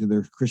damaging to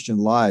their Christian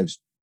lives,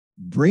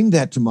 bring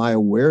that to my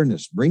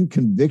awareness, bring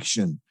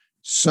conviction,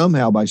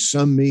 somehow by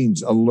some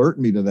means, alert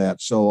me to that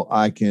so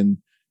I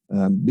can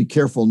be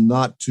careful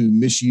not to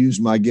misuse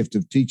my gift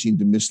of teaching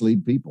to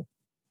mislead people.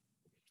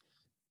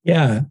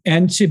 Yeah,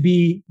 and to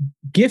be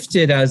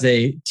gifted as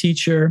a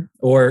teacher,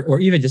 or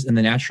even just in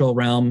the natural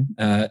realm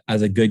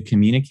as a good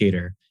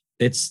communicator,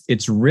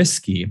 it's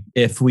risky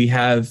if we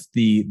have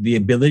the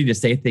ability to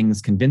say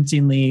things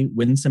convincingly,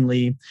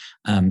 winsomely,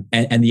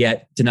 and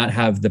yet to not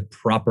have the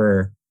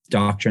proper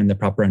doctrine, the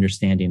proper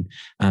understanding.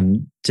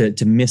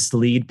 To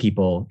mislead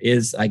people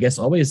is, I guess,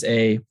 always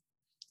a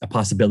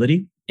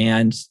possibility.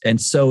 And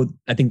so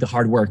I think the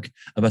hard work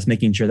of us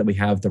making sure that we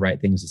have the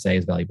right things to say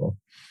is valuable.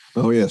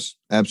 Oh, yes,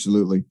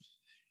 absolutely.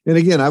 And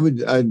again,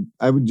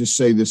 I would just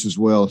say this as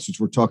well, since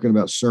we're talking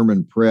about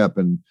sermon prep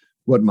and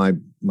what my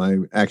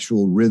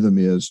actual rhythm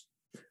is.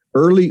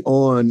 Early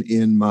on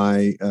in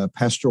my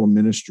pastoral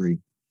ministry,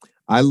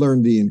 I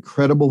learned the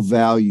incredible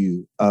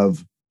value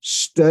of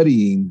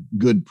studying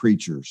good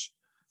preachers.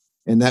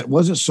 And that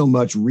wasn't so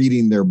much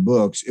reading their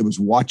books, it was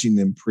watching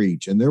them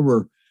preach. And there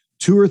were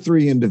 2 or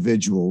 3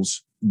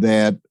 individuals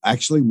that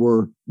actually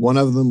were, one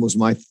of them was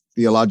my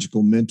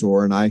theological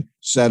mentor, and I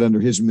sat under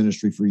his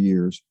ministry for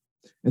years.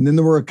 And then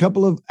there were a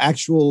couple of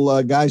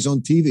actual guys on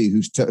TV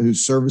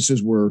whose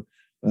services were,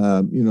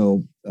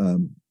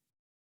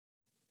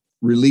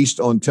 released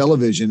on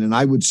television. And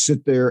I would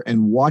sit there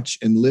and watch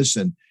and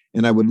listen,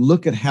 and I would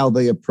look at how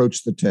they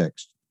approached the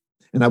text.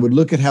 And I would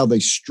look at how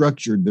they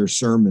structured their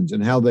sermons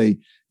and how they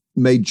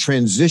made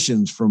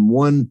transitions from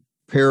one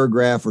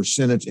paragraph or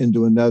sentence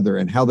into another,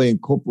 and how they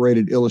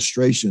incorporated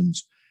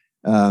illustrations.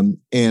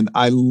 And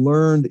I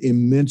learned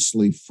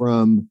immensely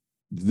from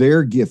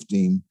their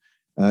gifting.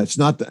 It's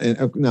not,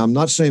 now I'm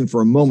not saying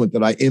for a moment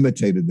that I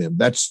imitated them.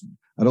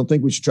 I don't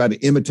think we should try to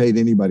imitate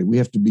anybody. We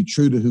have to be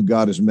true to who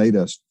God has made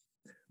us.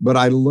 But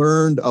I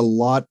learned a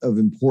lot of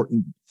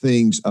important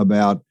things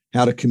about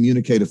how to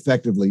communicate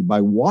effectively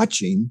by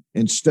watching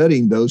and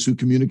studying those who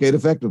communicate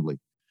effectively.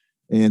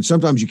 And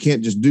sometimes you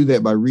can't just do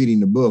that by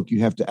reading a book. You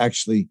have to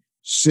actually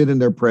sit in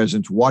their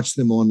presence, watch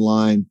them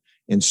online,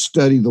 and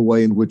study the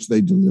way in which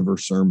they deliver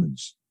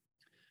sermons.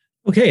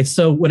 Okay,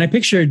 so when I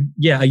pictured,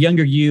 a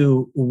younger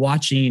you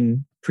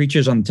watching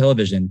preachers on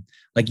television,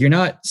 like you're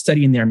not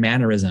studying their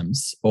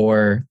mannerisms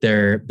or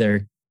their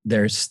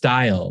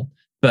style,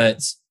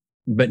 but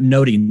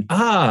noting,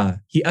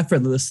 he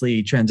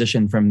effortlessly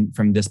transitioned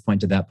from this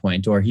point to that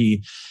point, or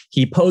he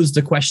posed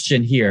a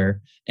question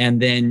here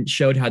and then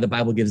showed how the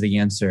Bible gives the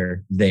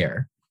answer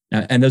there.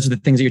 And those are the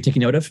things that you're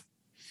taking note of?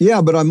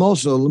 Yeah, but I'm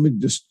also, let me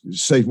just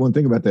say one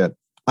thing about that.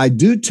 I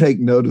do take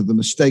note of the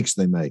mistakes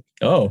they make.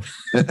 Oh,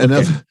 in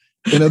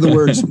other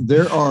words,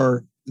 there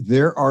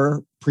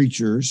are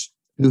preachers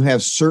who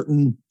have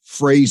certain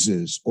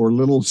phrases or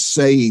little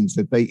sayings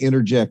that they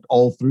interject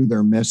all through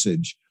their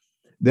message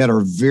that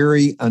are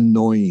very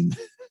annoying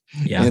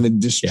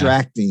and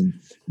distracting.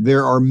 Yeah.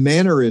 There are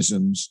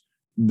mannerisms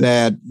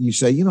that you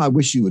say, I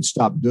wish you would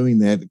stop doing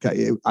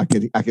that.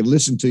 I could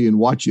listen to you and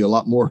watch you a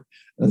lot more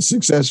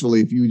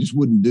successfully if you just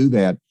wouldn't do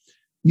that.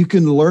 You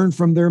can learn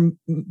from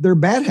their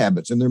bad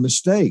habits and their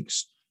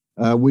mistakes.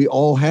 We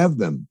all have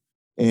them.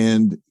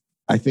 And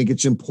I think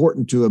it's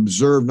important to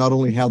observe not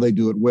only how they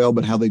do it well,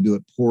 but how they do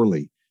it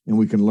poorly. And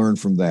we can learn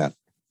from that.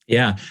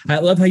 Yeah. I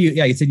love how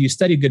you said you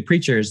study good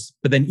preachers,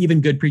 but then even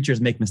good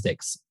preachers make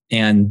mistakes.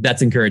 And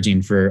that's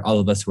encouraging for all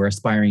of us who are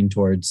aspiring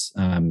towards,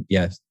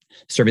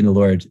 serving the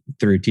Lord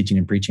through teaching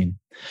and preaching.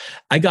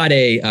 I got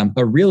a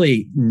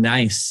really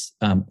nice,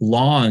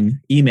 long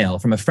email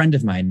from a friend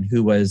of mine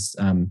who was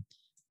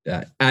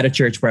at a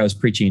church where I was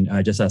preaching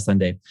just last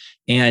Sunday.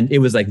 And it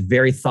was like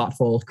very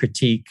thoughtful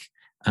critique.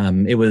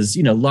 It was,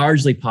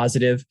 largely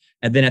positive.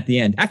 And then at the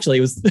end, actually,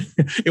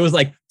 it was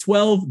like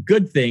 12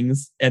 good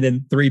things and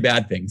then 3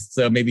 bad things.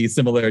 So maybe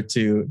similar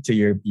to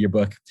your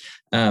book.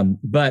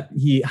 But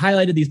he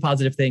highlighted these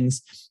positive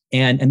things,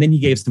 and then he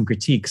gave some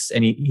critiques.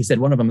 And he said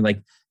one of them,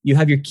 like, you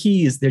have your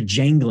keys, they're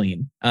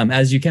jangling.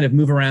 As you kind of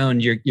move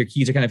around, your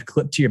keys are kind of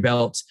clipped to your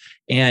belt.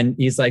 And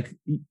he's like,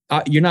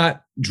 you're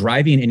not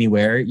driving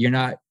anywhere. You're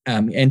not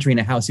entering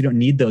a house. You don't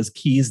need those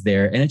keys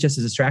there. And it just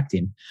is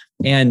distracting.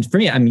 And for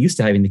me, I'm used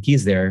to having the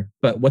keys there,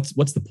 but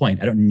what's the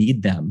point? I don't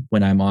need them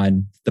when I'm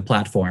on the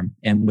platform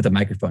and with a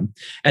microphone.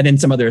 And then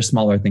some other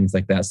smaller things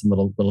like that, some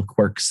little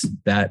quirks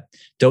that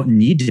don't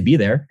need to be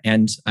there.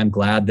 And I'm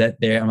glad that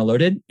I'm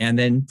alerted. And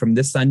then from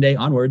this Sunday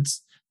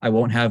onwards, I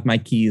won't have my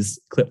keys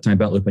clipped to my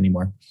belt loop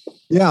anymore.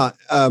 Yeah.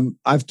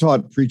 I've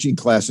taught preaching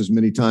classes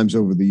many times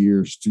over the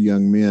years to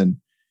young men.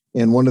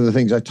 And one of the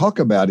things I talk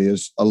about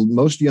is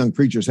most young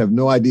preachers have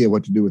no idea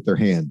what to do with their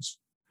hands.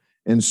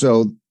 And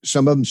so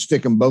some of them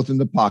stick them both in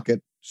the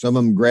pocket. Some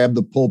of them grab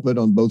the pulpit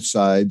on both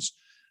sides.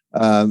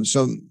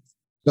 Some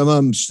of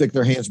them stick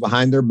their hands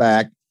behind their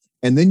back.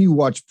 And then you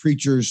watch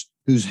preachers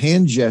whose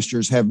hand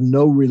gestures have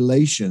no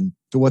relation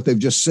to what they've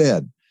just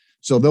said.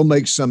 So they'll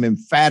make some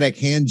emphatic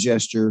hand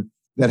gesture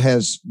that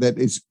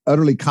is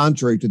utterly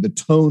contrary to the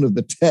tone of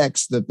the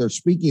text that they're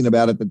speaking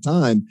about at the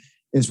time.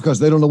 It's because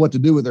they don't know what to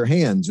do with their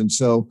hands. And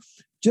so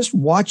just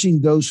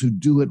watching those who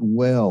do it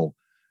well.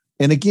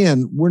 And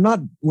again,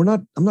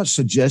 I'm not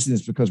suggesting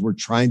this because we're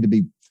trying to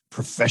be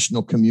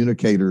professional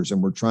communicators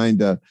and we're trying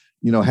to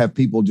have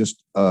people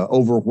just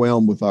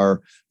overwhelmed with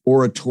our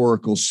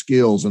oratorical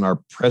skills and our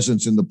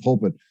presence in the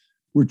pulpit.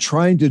 We're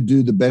trying to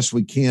do the best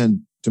we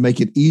can to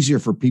make it easier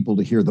for people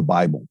to hear the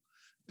Bible,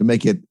 to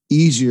make it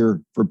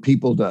easier for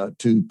people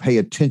to pay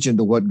attention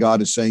to what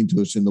God is saying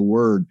to us in the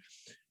Word.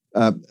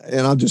 And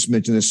I'll just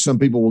mention this. Some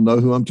people will know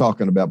who I'm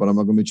talking about, but I'm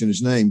not going to mention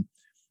his name.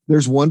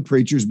 There's one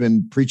preacher who's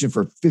been preaching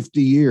for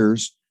 50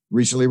 years,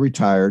 recently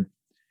retired.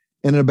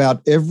 And in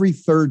about every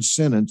third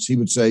sentence, he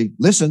would say,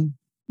 listen,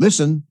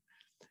 listen.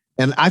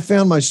 And I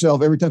found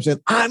myself every time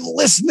saying, I'm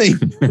listening.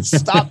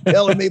 Stop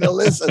telling me to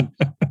listen.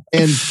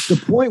 And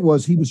the point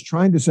was, he was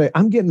trying to say,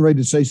 I'm getting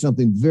ready to say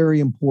something very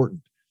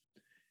important.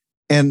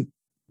 And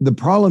the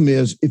problem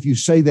is, if you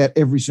say that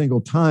every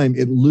single time,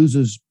 it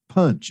loses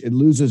punch. It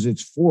loses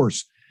its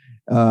force.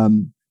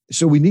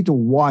 So we need to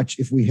watch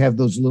if we have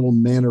those little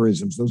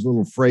mannerisms, those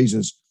little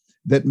phrases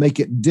that make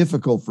it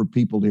difficult for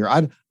people to hear.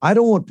 I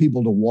don't want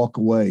people to walk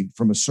away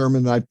from a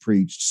sermon that I've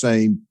preached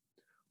saying,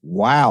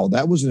 wow,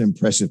 that was an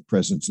impressive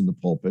presence in the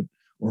pulpit,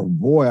 or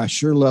boy, I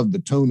sure loved the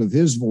tone of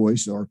his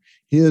voice, or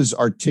his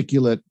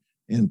articulate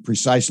and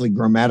precisely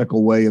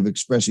grammatical way of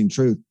expressing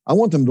truth. I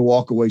want them to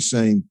walk away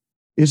saying,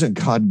 isn't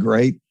God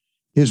great?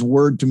 His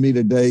word to me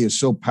today is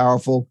so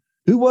powerful.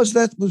 Who was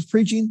that was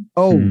preaching?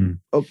 Oh,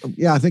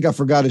 yeah, I think I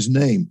forgot his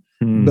name.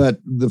 But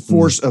the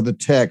force of the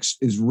text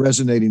is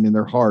resonating in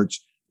their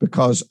hearts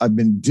because I've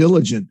been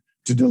diligent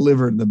to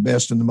deliver it in the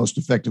best and the most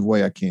effective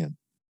way I can.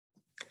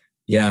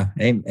 Yeah.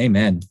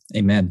 Amen.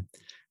 Amen.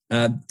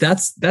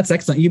 That's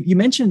excellent. You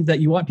mentioned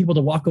that you want people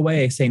to walk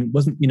away saying,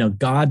 wasn't,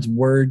 God's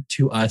word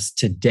to us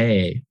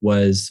today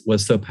was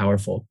so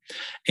powerful.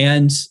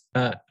 And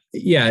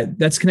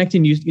that's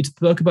connecting. You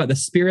spoke about the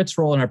Spirit's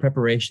role in our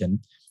preparation,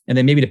 and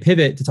then maybe to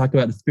pivot to talk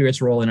about the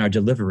Spirit's role in our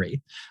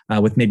delivery,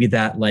 with maybe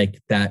that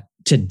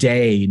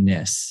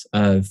todayness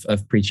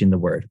of preaching the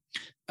word.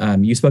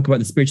 You spoke about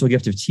the spiritual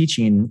gift of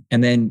teaching,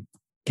 and then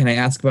can I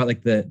ask about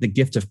the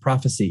gift of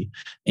prophecy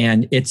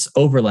and its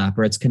overlap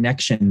or its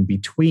connection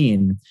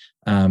between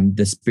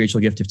the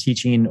spiritual gift of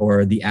teaching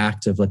or the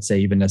act of, let's say,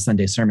 even a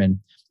Sunday sermon,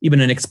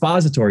 even an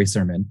expository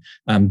sermon,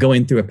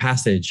 going through a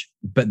passage,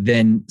 but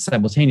then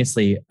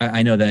simultaneously,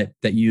 I know that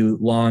you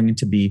long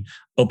to be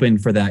open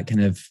for that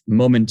kind of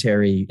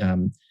momentary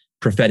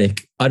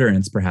prophetic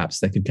utterance, perhaps,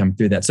 that could come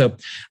through that. So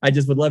I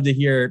just would love to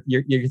hear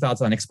your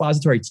thoughts on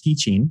expository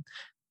teaching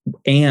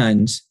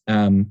and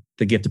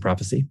the gift of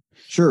prophecy.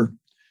 Sure.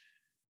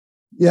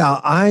 Yeah,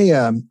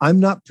 I'm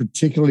not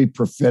particularly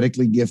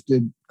prophetically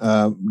gifted.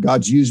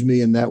 God's used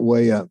me in that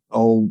way, a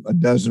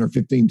dozen or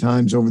 15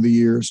 times over the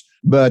years.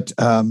 But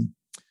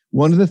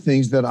one of the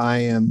things that I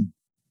am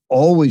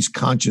always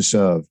conscious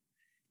of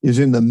is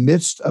in the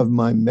midst of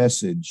my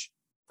message,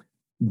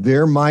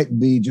 there might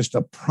be just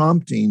a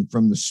prompting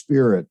from the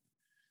Spirit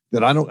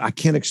that I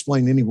can't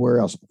explain anywhere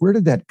else. Where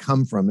did that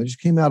come from? It just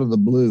came out of the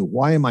blue.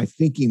 Why am I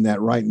thinking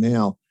that right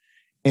now?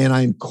 And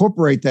I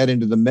incorporate that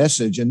into the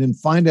message and then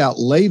find out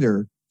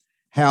later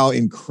how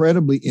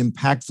incredibly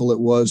impactful it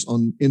was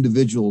on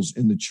individuals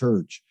in the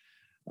church.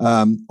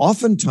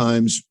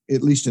 Oftentimes,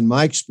 at least in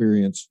my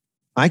experience,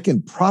 I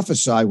can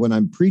prophesy when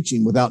I'm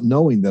preaching without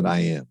knowing that I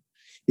am.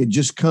 It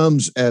just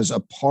comes as a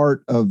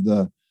part of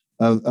the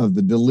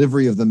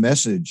delivery of the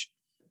message.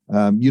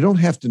 You don't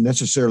have to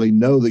necessarily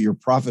know that you're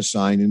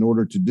prophesying in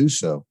order to do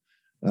so.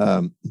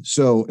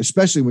 So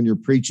especially when you're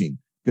preaching,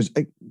 because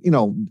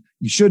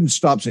you shouldn't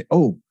stop saying,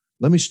 "Oh,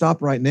 let me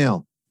stop right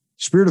now.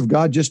 Spirit of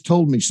God just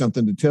told me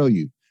something to tell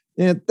you."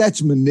 And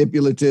that's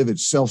manipulative.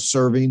 It's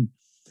self-serving,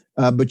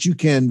 but you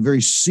can very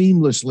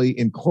seamlessly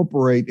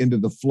incorporate into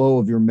the flow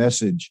of your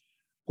message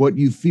what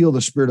you feel the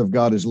Spirit of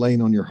God is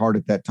laying on your heart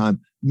at that time.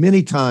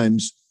 Many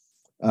times,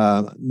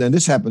 then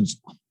this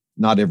happens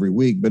not every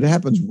week, but it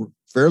happens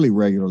fairly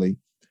regularly.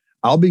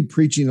 I'll be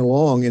preaching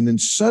along, and then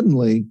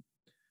suddenly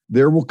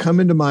there will come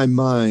into my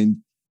mind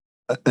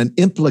an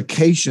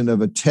implication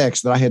of a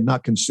text that I had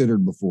not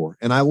considered before.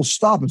 And I will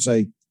stop and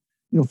say,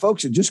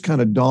 folks, it just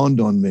kind of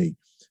dawned on me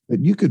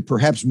that you could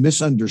perhaps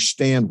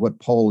misunderstand what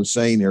Paul is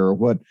saying here or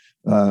what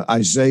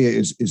Isaiah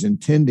is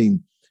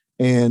intending.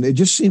 And it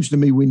just seems to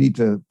me we need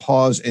to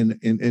pause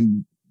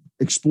and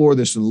explore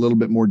this in a little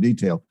bit more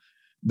detail.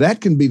 That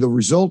can be the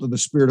result of the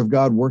Spirit of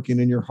God working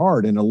in your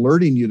heart and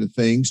alerting you to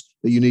things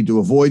that you need to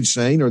avoid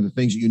saying or the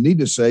things that you need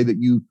to say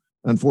that you,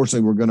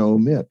 unfortunately, were going to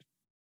omit.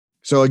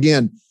 So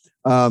again,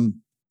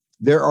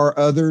 there are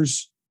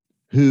others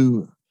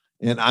who,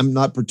 and I'm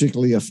not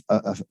particularly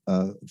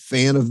a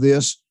fan of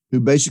this, who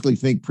basically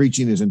think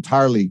preaching is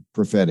entirely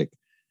prophetic.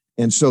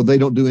 And so they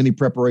don't do any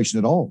preparation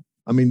at all.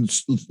 I mean,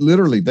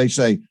 literally, they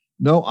say,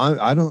 no,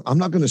 I'm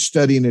not going to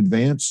study in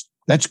advance.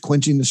 That's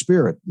quenching the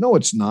Spirit. No,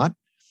 it's not.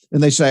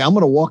 And they say, I'm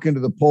going to walk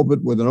into the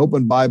pulpit with an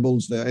open Bible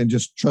and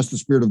just trust the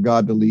Spirit of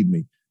God to lead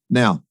me.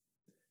 Now,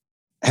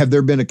 have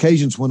there been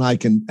occasions when I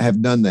can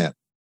have done that?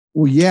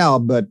 Well, yeah,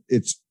 but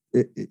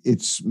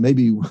it's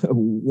maybe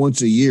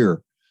once a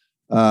year.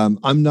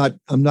 I'm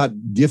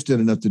not gifted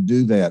enough to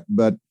do that,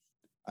 but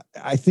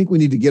I think we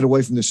need to get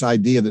away from this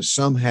idea that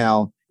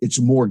somehow it's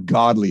more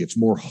godly, it's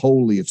more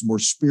holy, it's more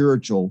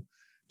spiritual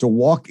to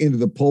walk into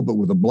the pulpit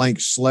with a blank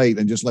slate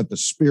and just let the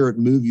Spirit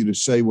move you to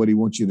say what he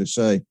wants you to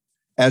say,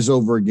 as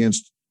over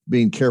against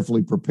being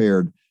carefully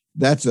prepared.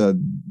 That's a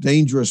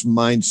dangerous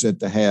mindset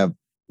to have.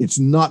 It's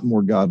not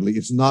more godly.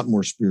 It's not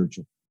more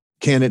spiritual.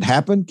 Can it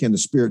happen? Can the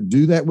Spirit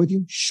do that with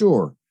you?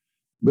 Sure.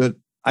 But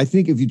I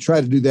think if you try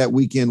to do that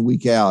week in,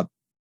 week out,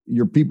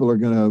 your people are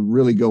going to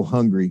really go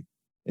hungry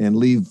and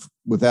leave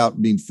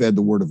without being fed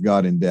the Word of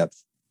God in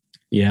depth.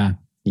 Yeah.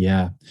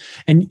 Yeah.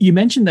 And you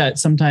mentioned that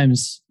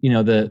sometimes,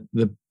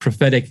 the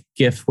prophetic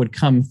gift would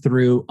come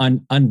through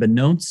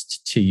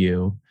unbeknownst to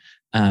you.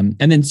 And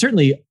then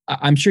certainly,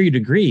 I'm sure you'd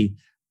agree,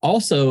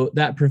 also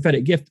that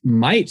prophetic gift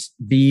might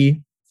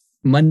be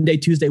Monday,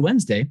 Tuesday,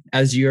 Wednesday,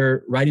 as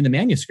you're writing the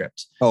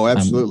manuscript. Oh,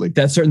 absolutely.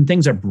 That certain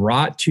things are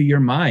brought to your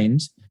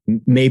mind,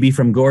 maybe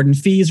from Gordon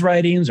Fee's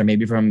writings, or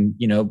maybe from,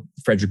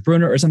 Frederick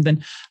Bruner or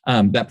something,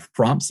 that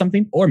prompts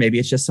something, or maybe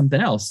it's just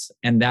something else.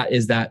 And that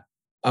is that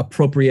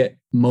appropriate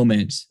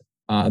moment.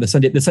 The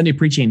Sunday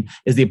preaching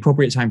is the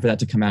appropriate time for that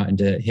to come out and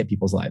to hit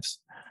people's lives.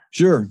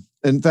 Sure.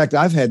 In fact,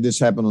 I've had this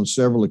happen on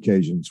several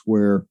occasions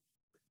where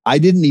I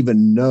didn't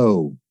even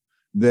know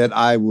that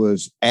I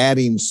was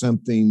adding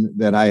something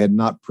that I had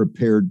not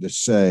prepared to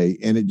say.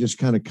 And it just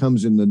kind of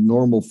comes in the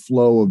normal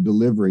flow of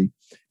delivery.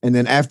 And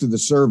then after the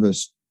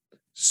service,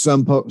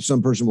 some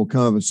person will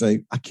come and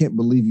say, I can't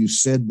believe you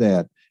said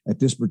that at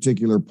this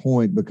particular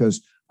point,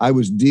 because I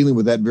was dealing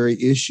with that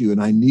very issue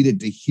and I needed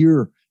to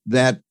hear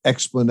that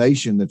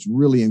explanation that's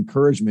really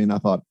encouraged me. And I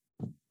thought,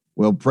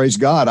 well, praise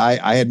God.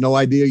 I had no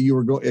idea you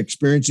were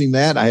experiencing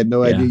that. I had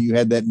no idea you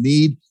had that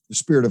need. The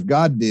Spirit of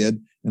God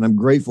did. And I'm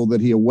grateful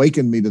that he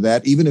awakened me to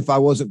that, even if I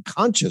wasn't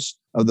conscious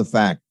of the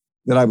fact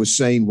that I was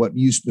saying what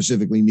you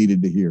specifically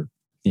needed to hear.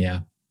 Yeah.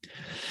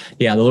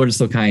 Yeah. The Lord is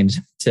so kind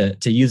to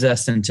use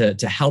us and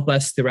to help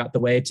us throughout the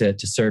way to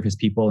serve his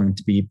people and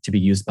to be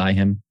used by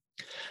him.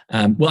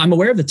 Well, I'm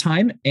aware of the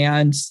time,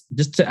 and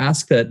just to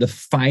ask the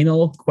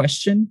final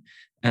question.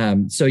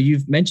 So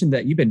you've mentioned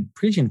that you've been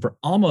preaching for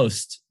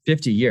almost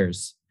 50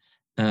 years.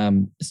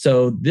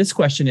 So this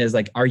question is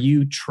like, are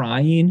you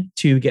trying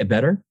to get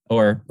better,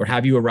 or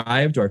have you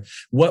arrived, or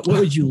what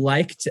would you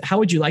like to, how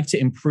would you like to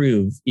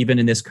improve even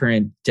in this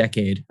current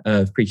decade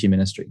of preaching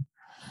ministry?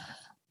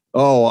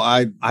 Oh,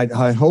 I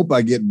hope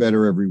I get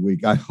better every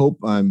week. I hope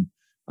I'm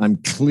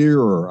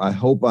clearer. I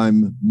hope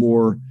I'm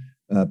more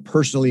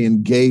personally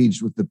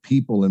engaged with the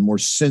people and more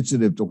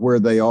sensitive to where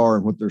they are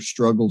and what their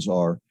struggles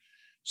are.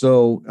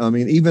 So, I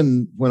mean,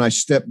 even when I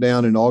step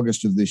down in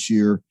August of this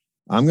year,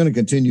 I'm going to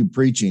continue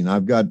preaching.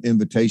 I've got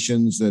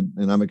invitations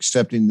and I'm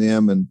accepting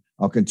them, and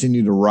I'll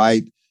continue to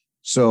write.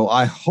 So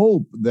I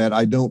hope that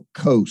I don't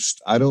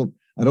coast. I don't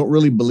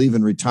really believe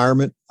in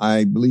retirement.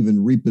 I believe in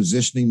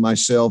repositioning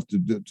myself to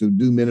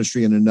do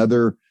ministry in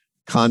another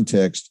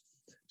context.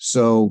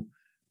 So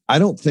I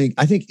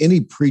think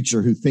any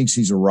preacher who thinks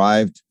he's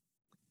arrived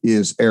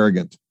is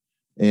arrogant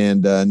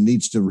and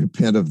needs to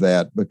repent of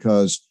that,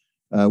 because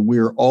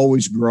we're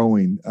always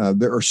growing.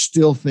 There are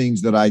still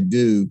things that I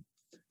do.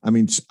 I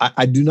mean,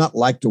 I do not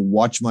like to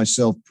watch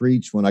myself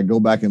preach when I go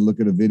back and look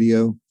at a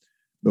video,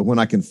 but when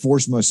I can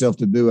force myself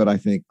to do it, I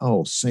think,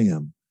 oh,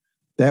 Sam,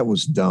 that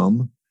was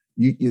dumb.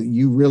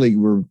 You really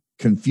were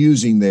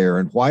confusing there.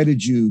 And why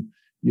did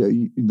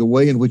the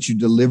way in which you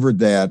delivered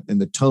that and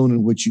the tone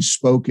in which you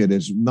spoke it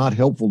is not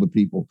helpful to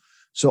people.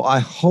 So I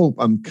hope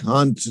I'm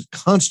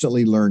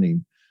constantly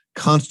learning,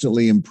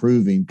 constantly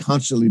improving,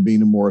 constantly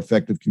being a more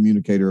effective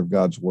communicator of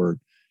God's word.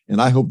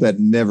 And I hope that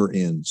never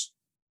ends.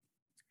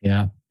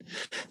 Yeah.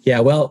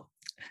 Yeah. Well,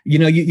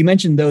 you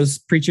mentioned those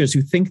preachers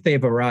who think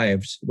they've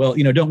arrived. Well,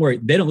 don't worry.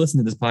 They don't listen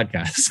to this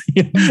podcast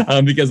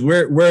because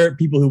we're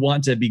people who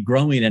want to be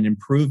growing and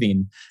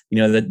improving.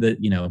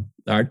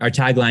 Our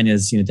tagline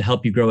is, to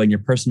help you grow in your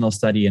personal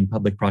study and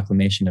public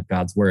proclamation of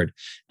God's word.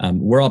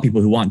 We're all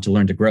people who want to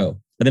learn to grow.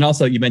 And then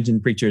also you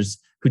mentioned preachers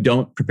who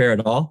don't prepare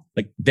at all.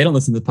 Like, they don't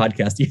listen to the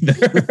podcast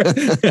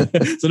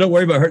either. So don't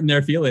worry about hurting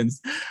their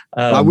feelings.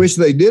 I wish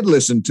they did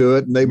listen to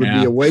it and they would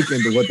be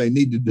awakened to what they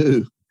need to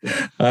do.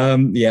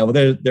 Well,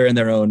 they're in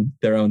their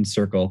own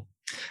circle.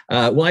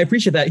 Well, I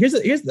appreciate that.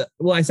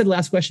 I said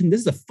last question. This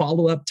is a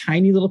follow-up,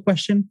 tiny little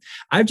question.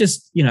 I've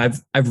just,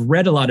 I've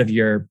read a lot of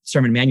your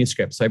sermon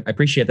manuscripts, so I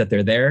appreciate that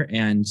they're there.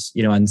 And,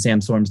 on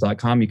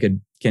samstorms.com, you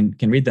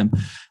can read them.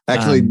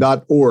 Actually,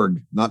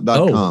 .org, not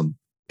 .com.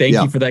 Thank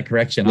you for that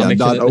correction. I'll make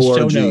sure that the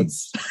show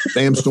notes.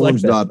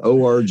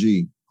 samstorms.org.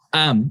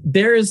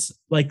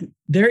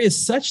 There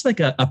is such like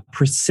a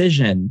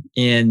precision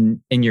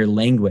in your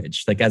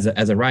language, like as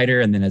a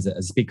writer and then as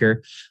a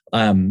speaker.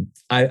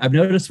 I've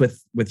noticed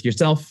with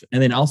yourself,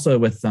 and then also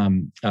with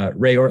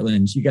Ray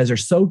Ortland, you guys are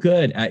so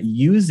good at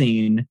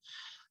using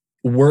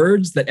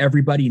words that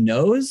everybody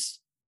knows,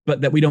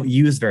 but that we don't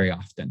use very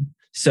often.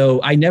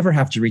 So I never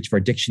have to reach for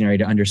a dictionary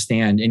to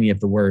understand any of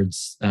the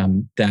words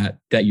that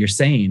you're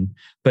saying,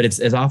 but it's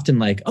as often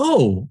like,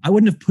 oh, I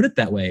wouldn't have put it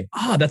that way.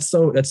 Oh, that's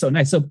so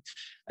nice. So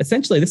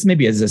essentially, this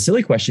maybe is a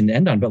silly question to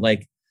end on, but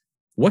like,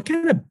 what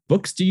kind of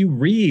books do you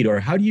read, or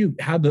how do you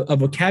have a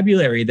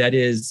vocabulary that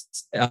is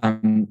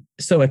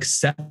so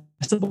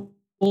accessible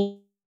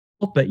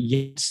but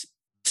yet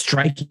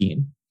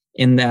striking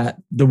in that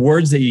the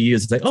words that you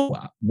use, it's like, oh,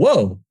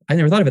 whoa, I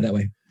never thought of it that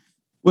way.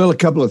 Well, a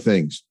couple of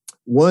things.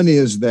 One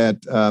is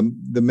that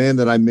the man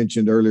that I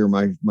mentioned earlier,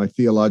 my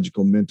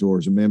theological mentor,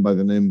 is a man by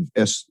the name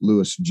of S.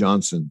 Lewis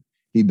Johnson.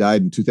 He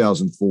died in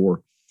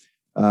 2004.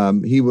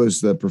 He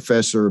was the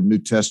professor of New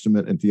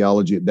Testament and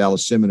theology at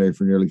Dallas Seminary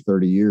for nearly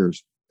 30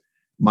 years.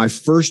 My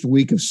first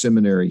week of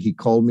seminary, he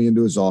called me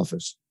into his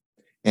office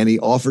and he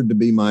offered to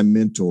be my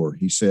mentor.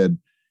 He said,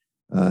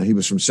 he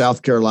was from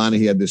South Carolina.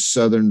 He had this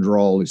Southern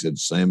drawl. He said,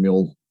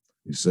 Samuel,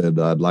 he said,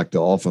 I'd like to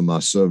offer my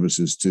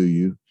services to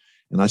you.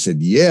 And I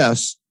said,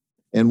 yes.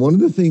 And one of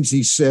the things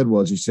he said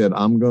was, he said,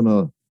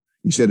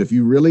 if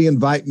you really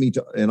invite me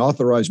to and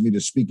authorize me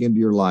to speak into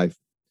your life,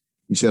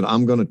 he said,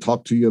 I'm going to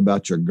talk to you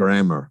about your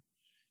grammar.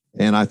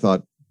 And I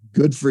thought,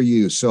 good for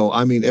you. So,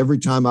 I mean, every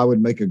time I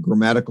would make a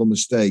grammatical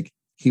mistake,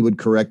 he would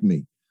correct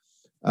me.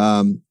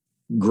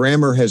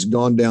 Grammar has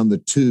gone down the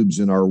tubes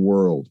in our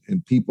world,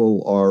 and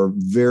people are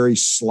very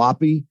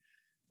sloppy.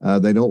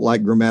 They don't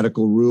like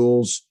grammatical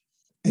rules.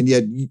 And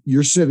yet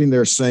you're sitting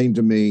there saying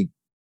to me,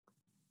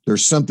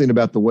 there's something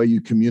about the way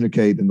you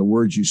communicate and the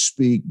words you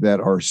speak that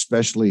are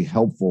especially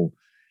helpful.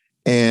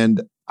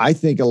 And I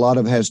think a lot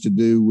of it has to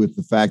do with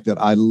the fact that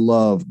I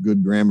love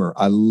good grammar.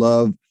 I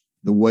love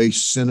the way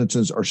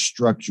sentences are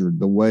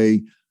structured, the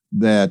way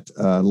that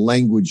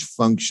language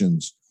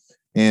functions.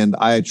 And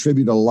I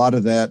attribute a lot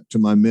of that to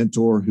my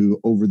mentor, who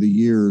over the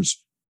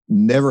years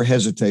never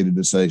hesitated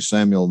to say,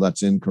 Samuel,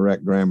 that's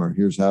incorrect grammar.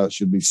 Here's how it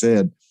should be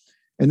said.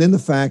 And then the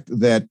fact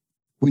that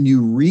when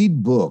you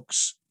read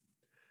books,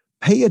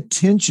 pay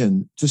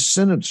attention to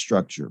sentence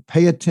structure,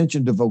 pay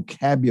attention to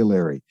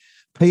vocabulary,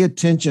 pay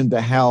attention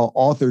to how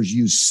authors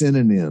use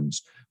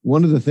synonyms.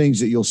 One of the things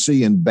that you'll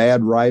see in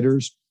bad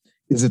writers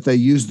is that they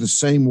use the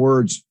same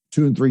words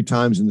 2 and 3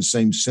 times in the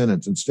same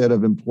sentence instead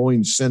of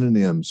employing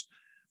synonyms.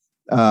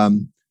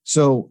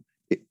 So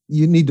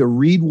you need to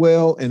read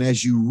well. And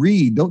as you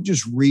read, don't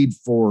just read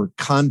for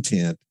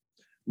content,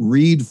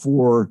 read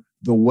for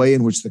the way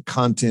in which the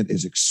content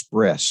is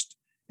expressed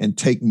and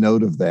take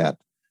note of that.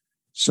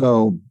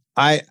 So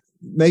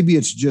maybe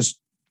it's just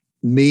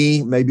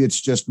me, maybe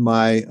it's just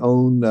my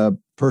own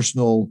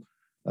personal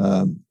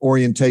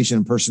orientation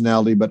and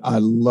personality, but I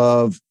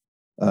love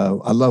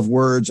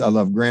words. I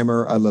love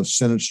grammar. I love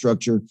sentence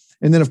structure.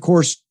 And then, of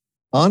course,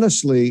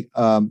 honestly,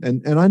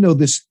 and I know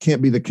this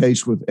can't be the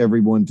case with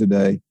everyone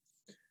today.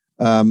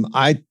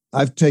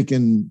 I've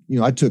taken,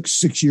 I took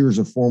 6 years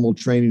of formal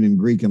training in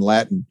Greek and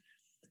Latin,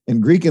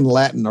 and Greek and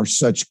Latin are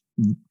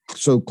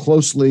so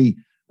closely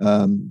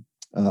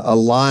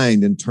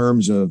aligned in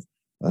terms of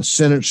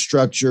sentence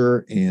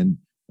structure, and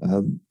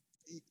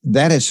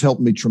that has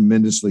helped me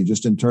tremendously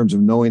just in terms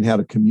of knowing how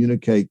to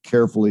communicate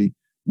carefully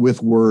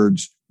with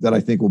words that I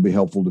think will be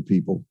helpful to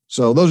people.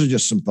 So those are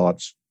just some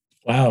thoughts.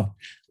 Wow.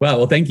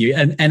 Well, thank you.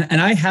 And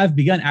I have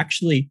begun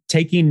actually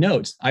taking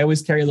notes. I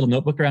always carry a little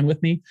notebook around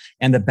with me,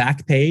 and the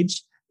back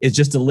page is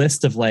just a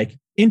list of like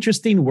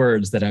interesting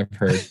words that I've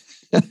heard.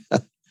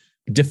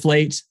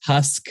 Deflate,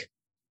 husk,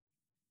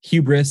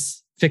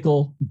 hubris,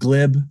 fickle,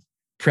 glib,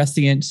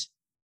 prescient,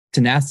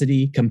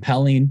 tenacity,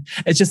 compelling.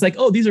 It's just like,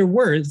 oh, these are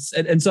words.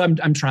 And so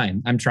I'm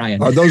trying.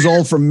 Are those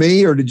all from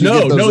me, or did you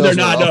get those? No, they're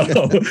not.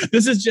 No.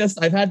 This is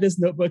just, I've had this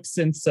notebook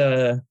since,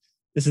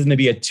 this is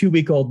maybe a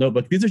 2-week-old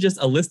notebook. These are just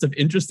a list of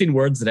interesting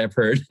words that I've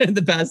heard in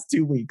the past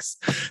 2 weeks.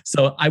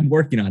 So I'm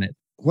working on it.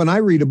 When I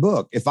read a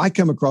book, if I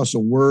come across a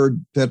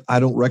word that I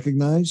don't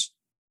recognize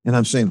and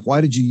I'm saying,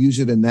 why did you use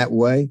it in that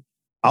way?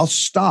 I'll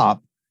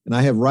stop. And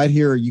I have right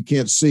here, you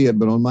can't see it,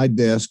 but on my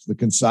desk, the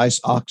Concise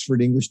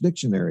Oxford English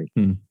Dictionary.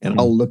 And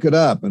I'll look it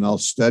up and I'll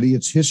study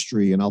its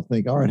history. And I'll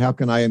think, all right, how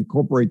can I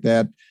incorporate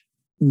that?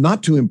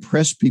 Not to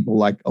impress people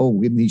like,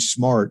 oh, isn't he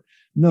smart?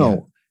 No. Yeah.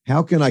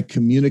 How can I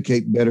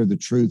communicate better the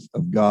truth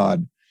of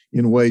God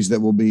in ways that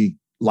will be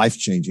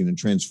life-changing and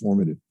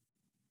transformative?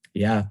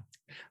 Yeah.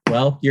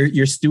 Well,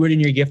 you're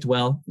stewarding your gift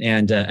well,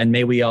 and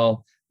may we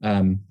all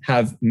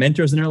have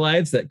mentors in our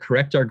lives that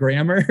correct our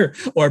grammar,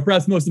 or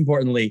perhaps most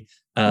importantly,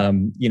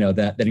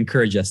 that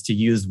encourage us to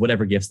use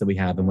whatever gifts that we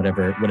have and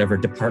whatever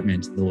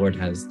department the Lord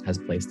has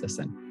placed us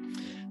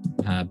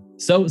in.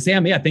 So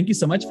Sam, thank you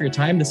so much for your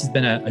time. This has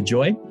been a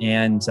joy.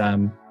 And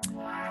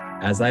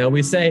as I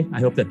always say, I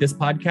hope that this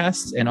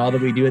podcast and all that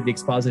we do at the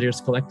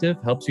Expositors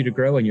Collective helps you to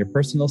grow in your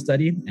personal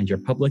study and your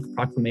public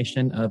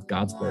proclamation of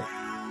God's word.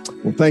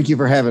 Well, thank you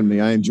for having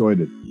me. I enjoyed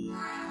it.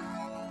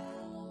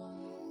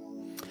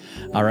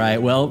 All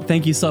right. Well,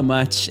 thank you so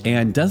much.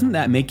 And doesn't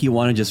that make you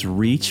want to just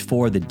reach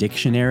for the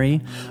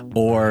dictionary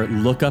or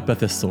look up a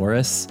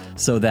thesaurus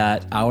so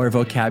that our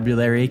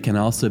vocabulary can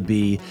also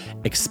be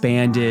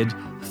expanded,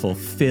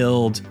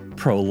 fulfilled,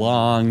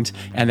 prolonged,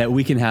 and that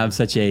we can have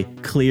such a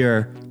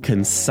clear,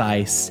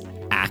 concise,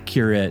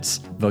 accurate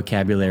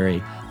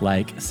vocabulary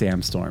like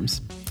Sam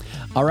Storms?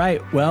 All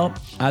right. Well,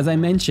 as I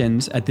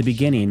mentioned at the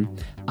beginning,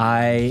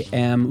 I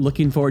am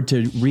looking forward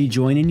to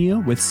rejoining you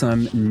with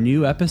some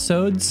new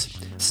episodes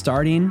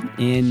starting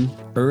in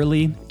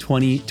early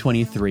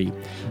 2023.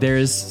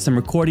 There's some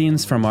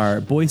recordings from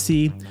our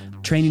Boise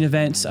training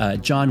event,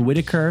 John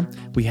Whitaker.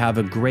 We have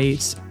a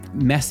great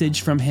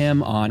message from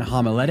him on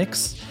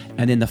homiletics.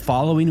 And then the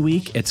following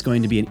week, it's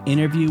going to be an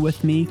interview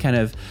with me, kind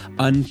of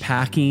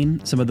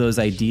unpacking some of those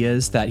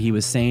ideas that he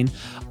was saying.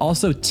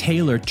 Also,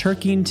 Taylor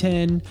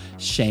Turkington,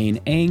 Shane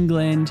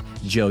England,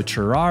 Joe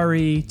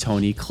Terrari,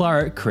 Tony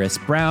Clark, Chris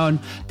Brown.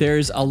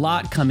 There's a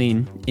lot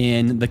coming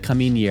in the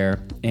coming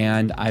year,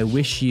 and I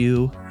wish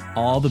you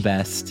all the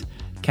best.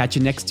 Catch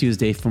you next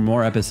Tuesday for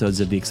more episodes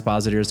of the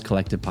Expositors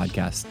Collective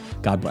podcast.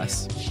 God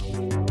bless.